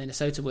politicians of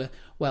Minnesota, were,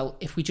 well,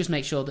 if we just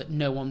make sure that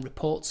no one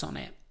reports on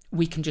it,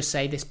 we can just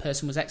say this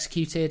person was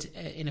executed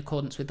in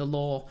accordance with the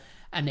law,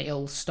 and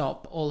it'll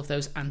stop all of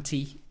those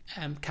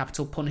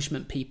capital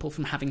punishment people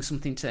from having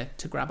something to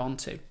grab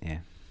onto. Yeah.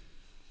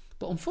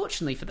 But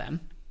unfortunately for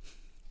them,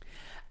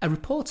 a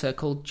reporter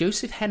called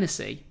Joseph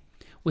Hennessy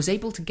was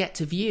able to get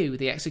to view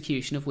the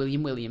execution of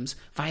William Williams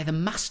via the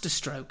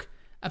masterstroke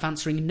of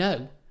answering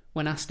no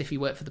when asked if he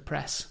worked for the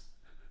press.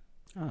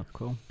 Oh,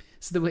 cool.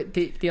 So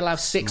they allowed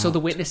 6 other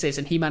witnesses,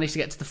 and he managed to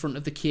get to the front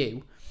of the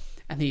queue.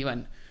 And he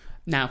went,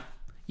 now,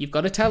 you've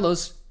got to tell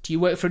us, do you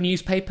work for a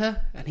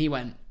newspaper? And he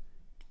went,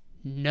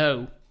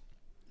 no.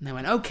 And they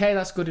went, okay,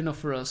 that's good enough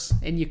for us.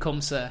 In you come,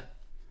 sir.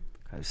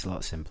 It was a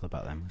lot simpler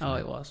back then.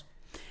 It was.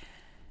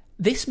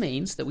 This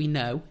means that we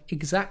know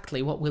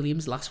exactly what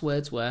William's last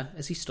words were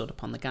as he stood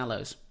upon the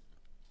gallows.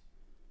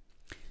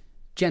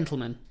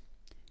 Gentlemen,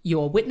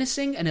 you are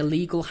witnessing an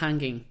illegal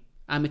hanging.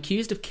 I'm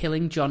accused of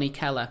killing Johnny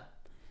Keller.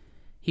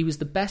 He was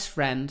the best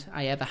friend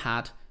I ever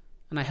had,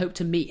 and I hope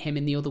to meet him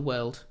in the other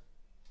world.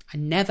 I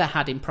never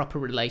had improper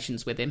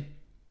relations with him.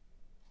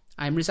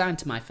 I am resigned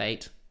to my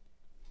fate.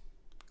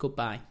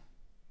 Goodbye.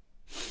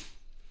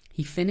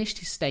 He finished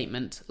his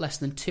statement less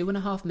than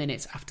 2.5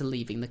 minutes after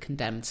leaving the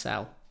condemned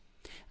cell,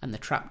 and the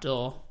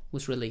trapdoor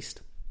was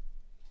released.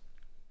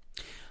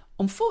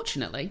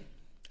 Unfortunately,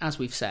 as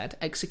we've said,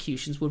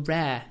 executions were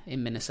rare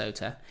in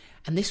Minnesota,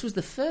 and this was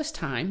the first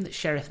time that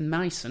Sheriff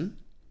Mason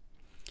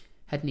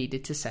had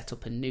needed to set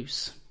up a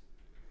noose.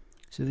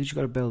 So they just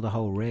got to build a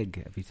whole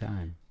rig every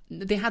time?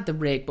 They had the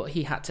rig, but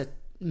he had to,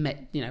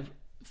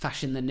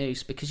 fashion the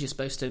noose because you're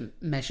supposed to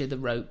measure the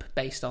rope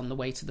based on the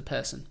weight of the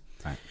person.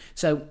 Right.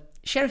 So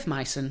Sheriff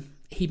Mason,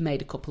 he'd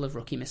made a couple of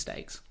rookie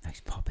mistakes.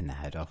 He's popping the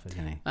head off,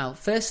 isn't he? Well,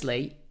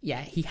 firstly,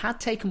 he had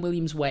taken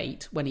William's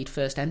weight when he'd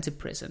first entered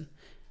prison,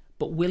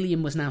 but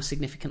William was now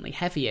significantly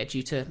heavier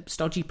due to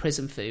stodgy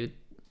prison food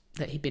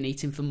that he'd been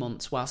eating for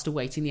months whilst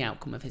awaiting the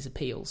outcome of his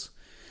appeals.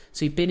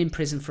 So he'd been in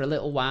prison for a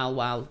little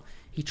while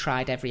he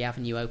tried every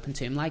avenue open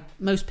to him, like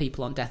most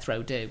people on death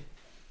row do.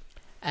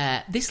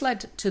 This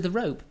led to the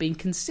rope being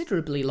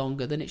considerably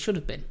longer than it should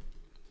have been.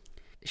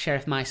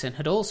 Sheriff Mason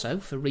had also,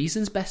 for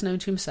reasons best known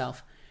to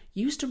himself,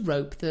 used a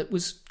rope that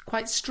was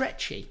quite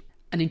stretchy.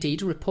 And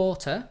indeed, a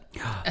reporter...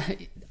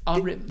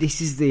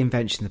 This is the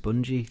invention of the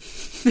bungee.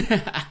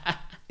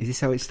 Is this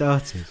how it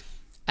started?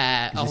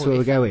 Is this where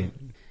we're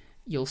going?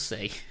 You'll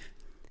see.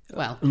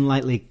 Well,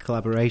 unlikely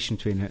collaboration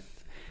between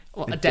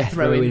a death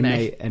row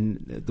inmate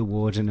and the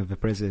warden of the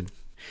prison.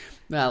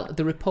 Well,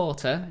 the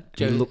reporter,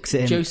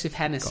 Joseph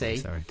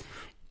Hennessy,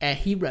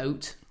 he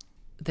wrote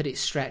that it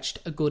stretched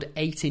a good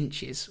 8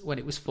 inches when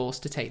it was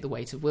forced to take the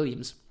weight of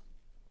Williams.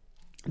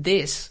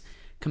 This,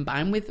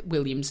 combined with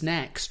Williams'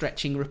 neck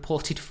stretching a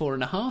reported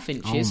 4.5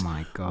 inches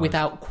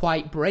without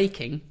quite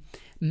breaking,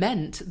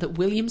 meant that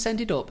Williams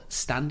ended up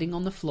standing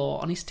on the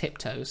floor on his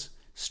tiptoes,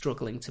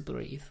 struggling to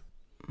breathe.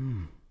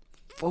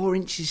 4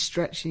 inches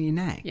stretching your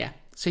neck? Yeah.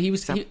 So he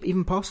was... Is that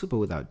even possible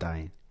without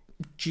dying?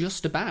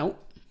 Just about.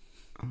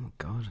 Oh, my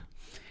God.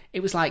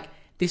 It was like,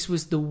 this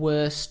was the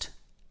worst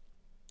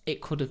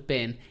it could have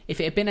been. If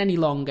it had been any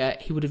longer,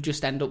 he would have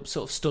just ended up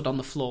sort of stood on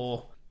the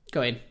floor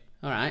going,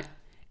 all right.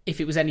 If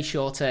it was any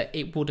shorter,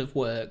 it would have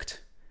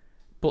worked.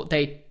 But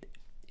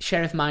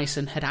Sheriff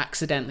Meissen had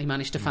accidentally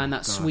managed to find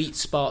that sweet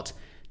spot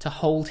to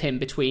hold him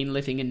between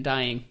living and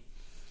dying.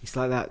 It's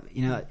like that,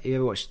 you know, you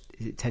ever watched,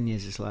 is it 10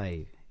 Years a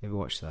Slave? You ever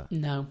watched that?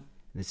 No.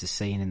 There's a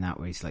scene in that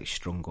where he's like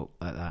strung up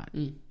like that,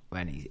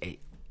 when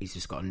he's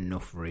just got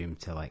enough room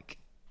to like,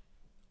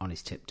 on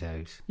his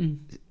tiptoes,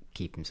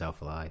 keep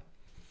himself alive.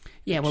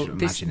 Yeah, well,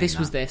 this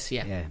was this,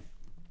 yeah. Yeah.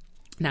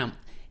 Now,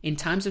 in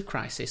times of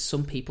crisis,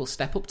 some people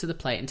step up to the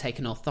plate and take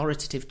an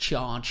authoritative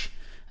charge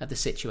of the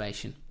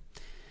situation.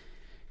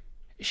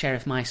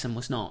 Sheriff Meissen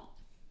was not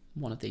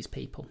one of these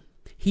people.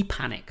 He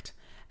panicked,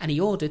 and he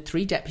ordered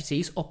 3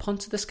 deputies up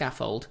onto the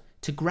scaffold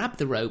to grab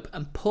the rope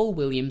and pull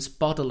Williams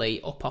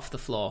bodily up off the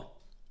floor.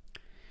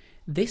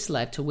 This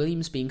led to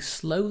Williams being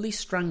slowly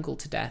strangled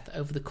to death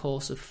over the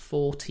course of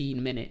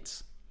 14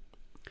 minutes.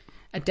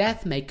 A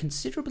death made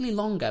considerably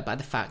longer by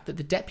the fact that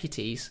the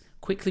deputies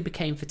quickly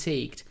became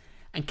fatigued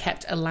and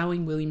kept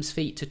allowing Williams'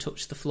 feet to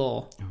touch the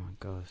floor. Oh, my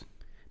God.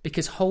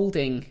 Because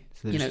holding...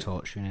 So they're just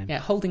torturing him. Yeah,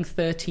 holding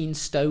 13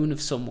 stone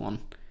of someone,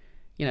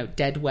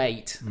 dead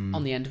weight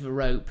on the end of a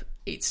rope,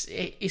 it's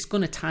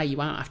going to tire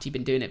you out after you've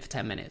been doing it for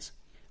 10 minutes.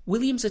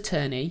 Williams'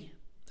 attorney...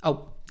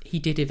 Oh, he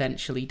did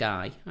eventually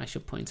die, I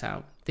should point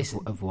out.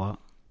 Of what?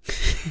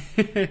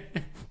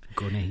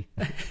 Gunny.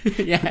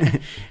 Yeah.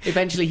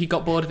 Eventually he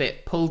got bored of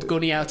it, pulled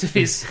Gunny out of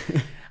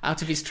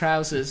his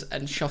trousers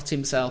and shot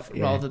himself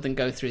rather than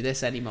go through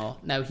this anymore.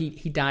 No, he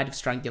died of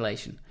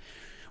strangulation.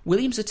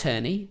 Williams'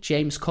 attorney,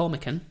 James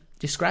Cormican,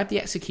 described the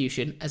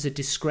execution as a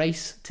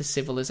disgrace to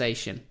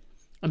civilization.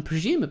 And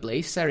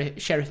presumably,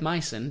 Sheriff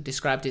Meissen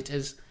described it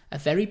as a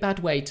very bad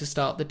way to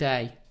start the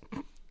day.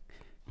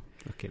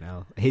 Fucking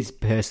hell. His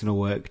personal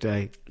work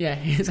day. Yeah.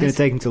 It's going to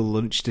take him till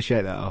lunch to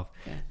shake that off.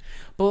 Yeah.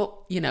 But,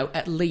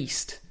 at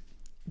least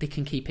they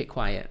can keep it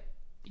quiet.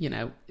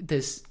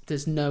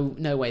 There's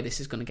no way this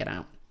is going to get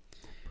out.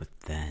 But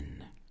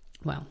then...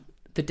 Well,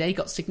 the day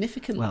got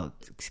significant... Well,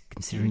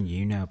 considering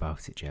you know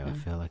about it, Joe, I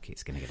feel like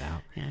it's going to get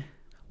out. Yeah.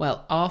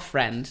 Well, our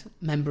friend,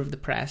 member of the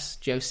press,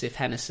 Joseph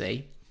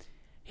Hennessy,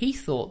 he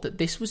thought that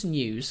this was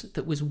news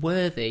that was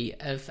worthy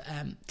of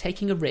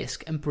taking a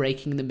risk and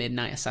breaking the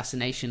midnight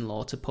assassination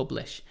law to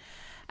publish.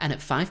 And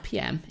at 5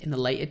 p.m. in the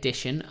late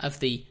edition of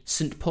the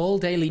St. Paul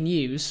Daily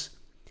News,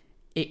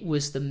 it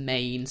was the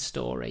main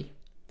story.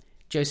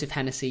 Joseph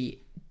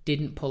Hennessy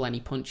didn't pull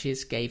any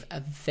punches, gave a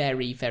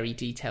very, very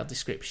detailed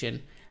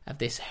description of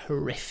this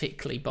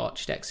horrifically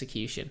botched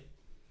execution.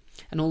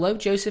 And although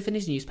Joseph and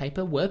his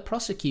newspaper were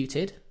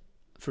prosecuted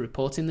for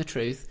reporting the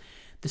truth,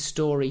 the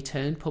story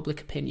turned public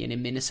opinion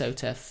in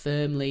Minnesota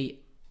firmly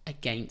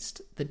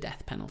against the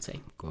death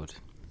penalty. Good.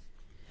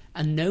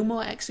 And no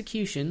more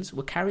executions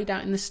were carried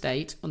out in the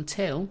state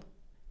until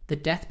the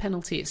death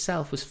penalty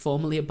itself was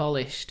formally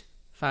abolished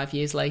 5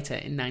 years later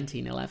in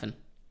 1911.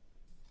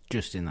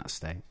 Just in that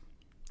state?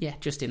 Yeah,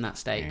 just in that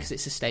state, because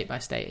it's a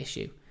state-by-state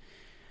issue.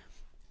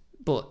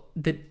 But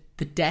the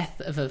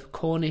death of a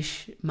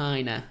Cornish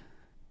miner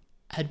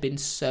had been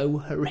so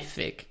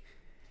horrific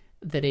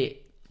that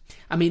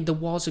there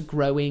was a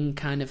growing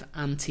kind of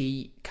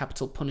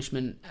anti-capital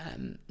punishment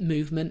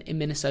movement in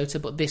Minnesota,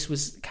 but this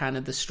was kind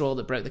of the straw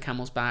that broke the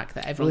camel's back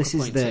that everyone could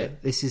point to.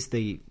 This is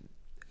the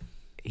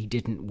he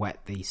didn't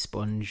wet the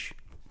sponge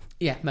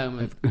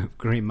moment of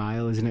Green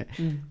Mile, isn't it?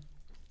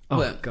 Oh,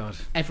 well, God.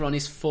 Everyone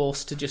is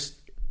forced to just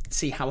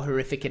see how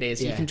horrific it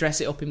is. Yeah. You can dress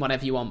it up in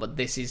whatever you want, but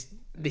this is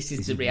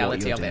the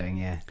reality of doing,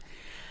 it.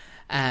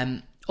 Yeah.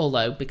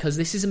 Although, because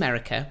this is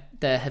America,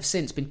 there have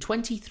since been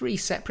 23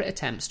 separate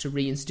attempts to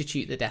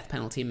reinstitute the death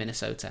penalty in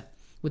Minnesota,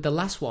 with the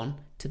last one,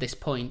 to this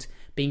point,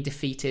 being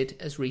defeated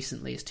as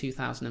recently as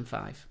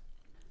 2005.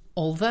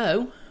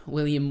 Although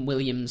William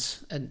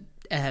Williams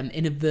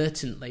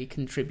inadvertently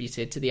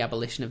contributed to the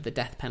abolition of the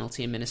death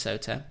penalty in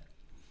Minnesota,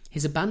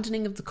 his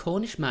abandoning of the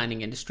Cornish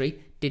mining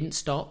industry didn't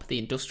stop the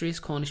industrious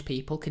Cornish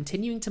people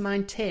continuing to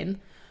mine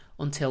tin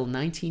until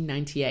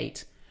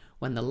 1998,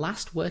 when the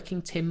last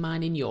working tin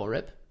mine in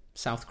Europe,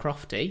 South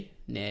Crofty,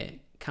 near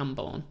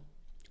Camborne,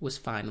 was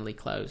finally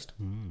closed.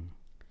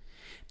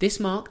 This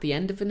marked the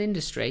end of an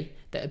industry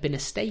that had been a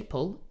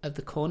staple of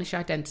the Cornish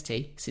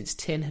identity since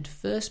tin had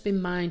first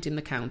been mined in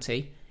the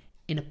county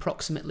in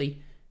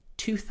approximately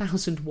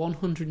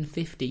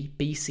 2150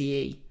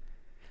 BCE,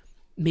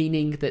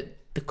 meaning that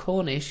the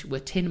Cornish were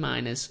tin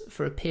miners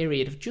for a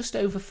period of just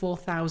over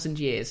 4,000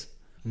 years.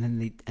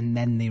 And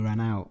then they ran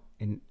out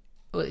in...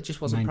 Well, it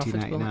just wasn't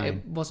profitable.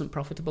 It wasn't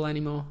profitable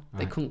anymore. Right.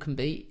 They couldn't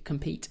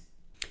compete.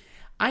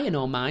 Iron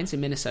ore mines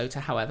in Minnesota,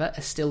 however,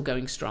 are still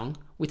going strong,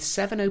 with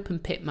 7 open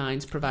pit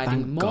mines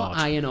providing more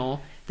iron ore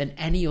than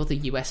any other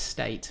US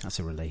state. That's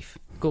a relief.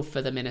 Good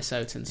for the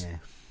Minnesotans.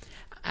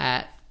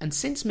 Yeah. And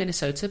since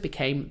Minnesota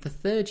became the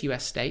third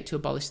US state to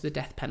abolish the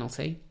death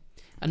penalty,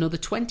 another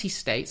 20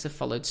 states have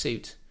followed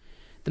suit,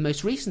 the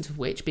most recent of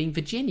which being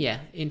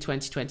Virginia in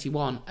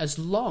 2021, as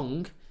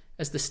long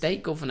as the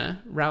state governor,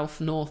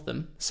 Ralph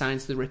Northam,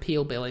 signs the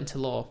repeal bill into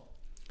law.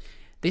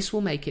 This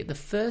will make it the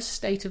first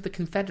state of the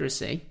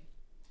Confederacy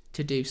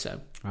to do so.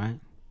 Right.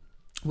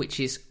 Which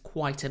is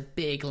quite a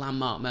big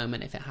landmark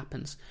moment if it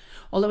happens.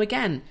 Although,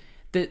 again,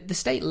 the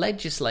state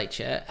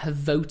legislature have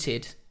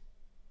voted.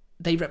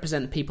 They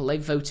represent the people. They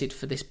voted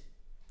for this,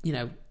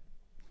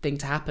 thing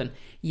to happen.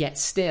 Yet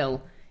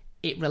still,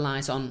 it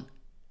relies on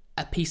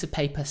a piece of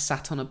paper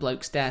sat on a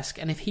bloke's desk.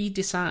 And if he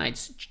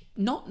decides,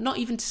 not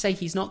even to say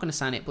he's not going to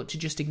sign it, but to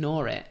just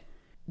ignore it,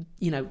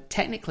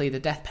 technically the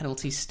death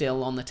penalty's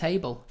still on the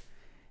table.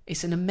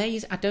 It's an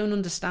amazing... I don't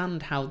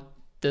understand how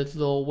the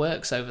law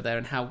works over there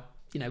and how,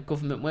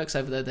 government works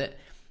over there, that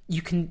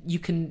you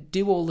can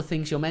do all the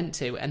things you're meant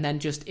to, and then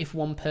just if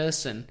one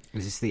person...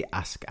 Is this the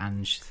Ask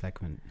Ange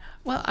segment?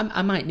 Well,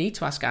 I might need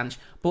to ask Ange,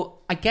 but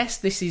I guess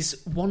this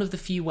is one of the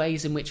few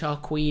ways in which our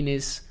Queen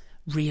is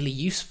really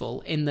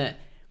useful, in that,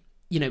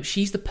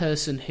 she's the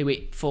person who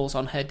it falls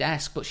on her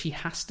desk, but she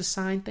has to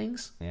sign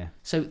things. Yeah.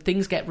 So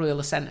things get royal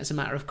assent as a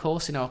matter of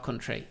course in our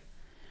country.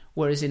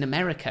 Whereas in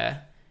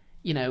America,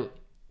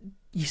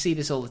 you see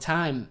this all the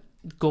time.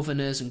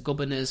 Governors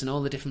and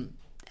all the different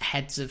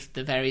heads of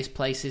the various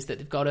places that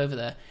they've got over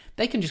there,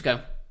 they can just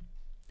go,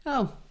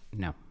 oh,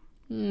 no,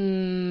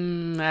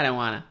 I don't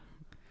want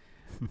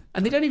to.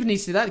 And they don't even need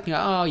to do that. They can go,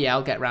 oh, yeah,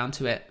 I'll get round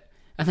to it.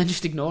 And then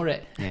just ignore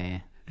it. Yeah.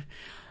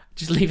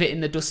 Just leave it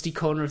in the dusty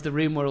corner of the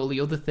room where all the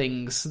other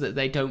things that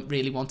they don't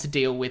really want to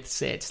deal with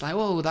sit. It's like,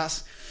 oh,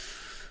 that's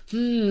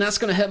going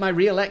to hurt my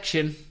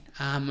re-election.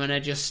 I'm going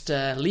to just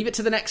leave it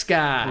to the next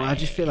guy. Well, I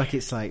just feel like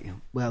it's like,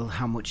 well,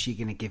 how much are you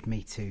going to give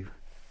me to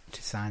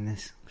sign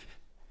this?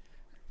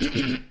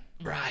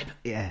 Bribe.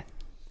 Yeah.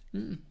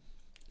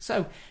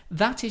 So,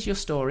 that is your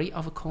story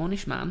of a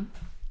Cornish man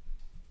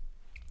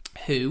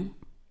who,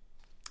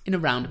 in a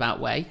roundabout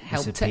way,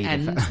 helped to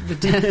end the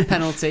death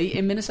penalty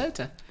in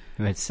Minnesota.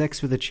 Who had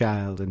sex with a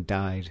child and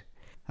died.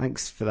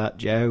 Thanks for that,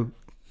 Joe.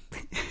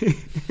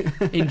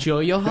 Enjoy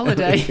your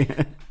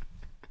holiday.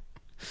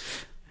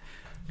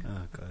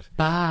 Oh, God.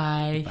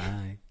 Bye.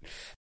 Bye.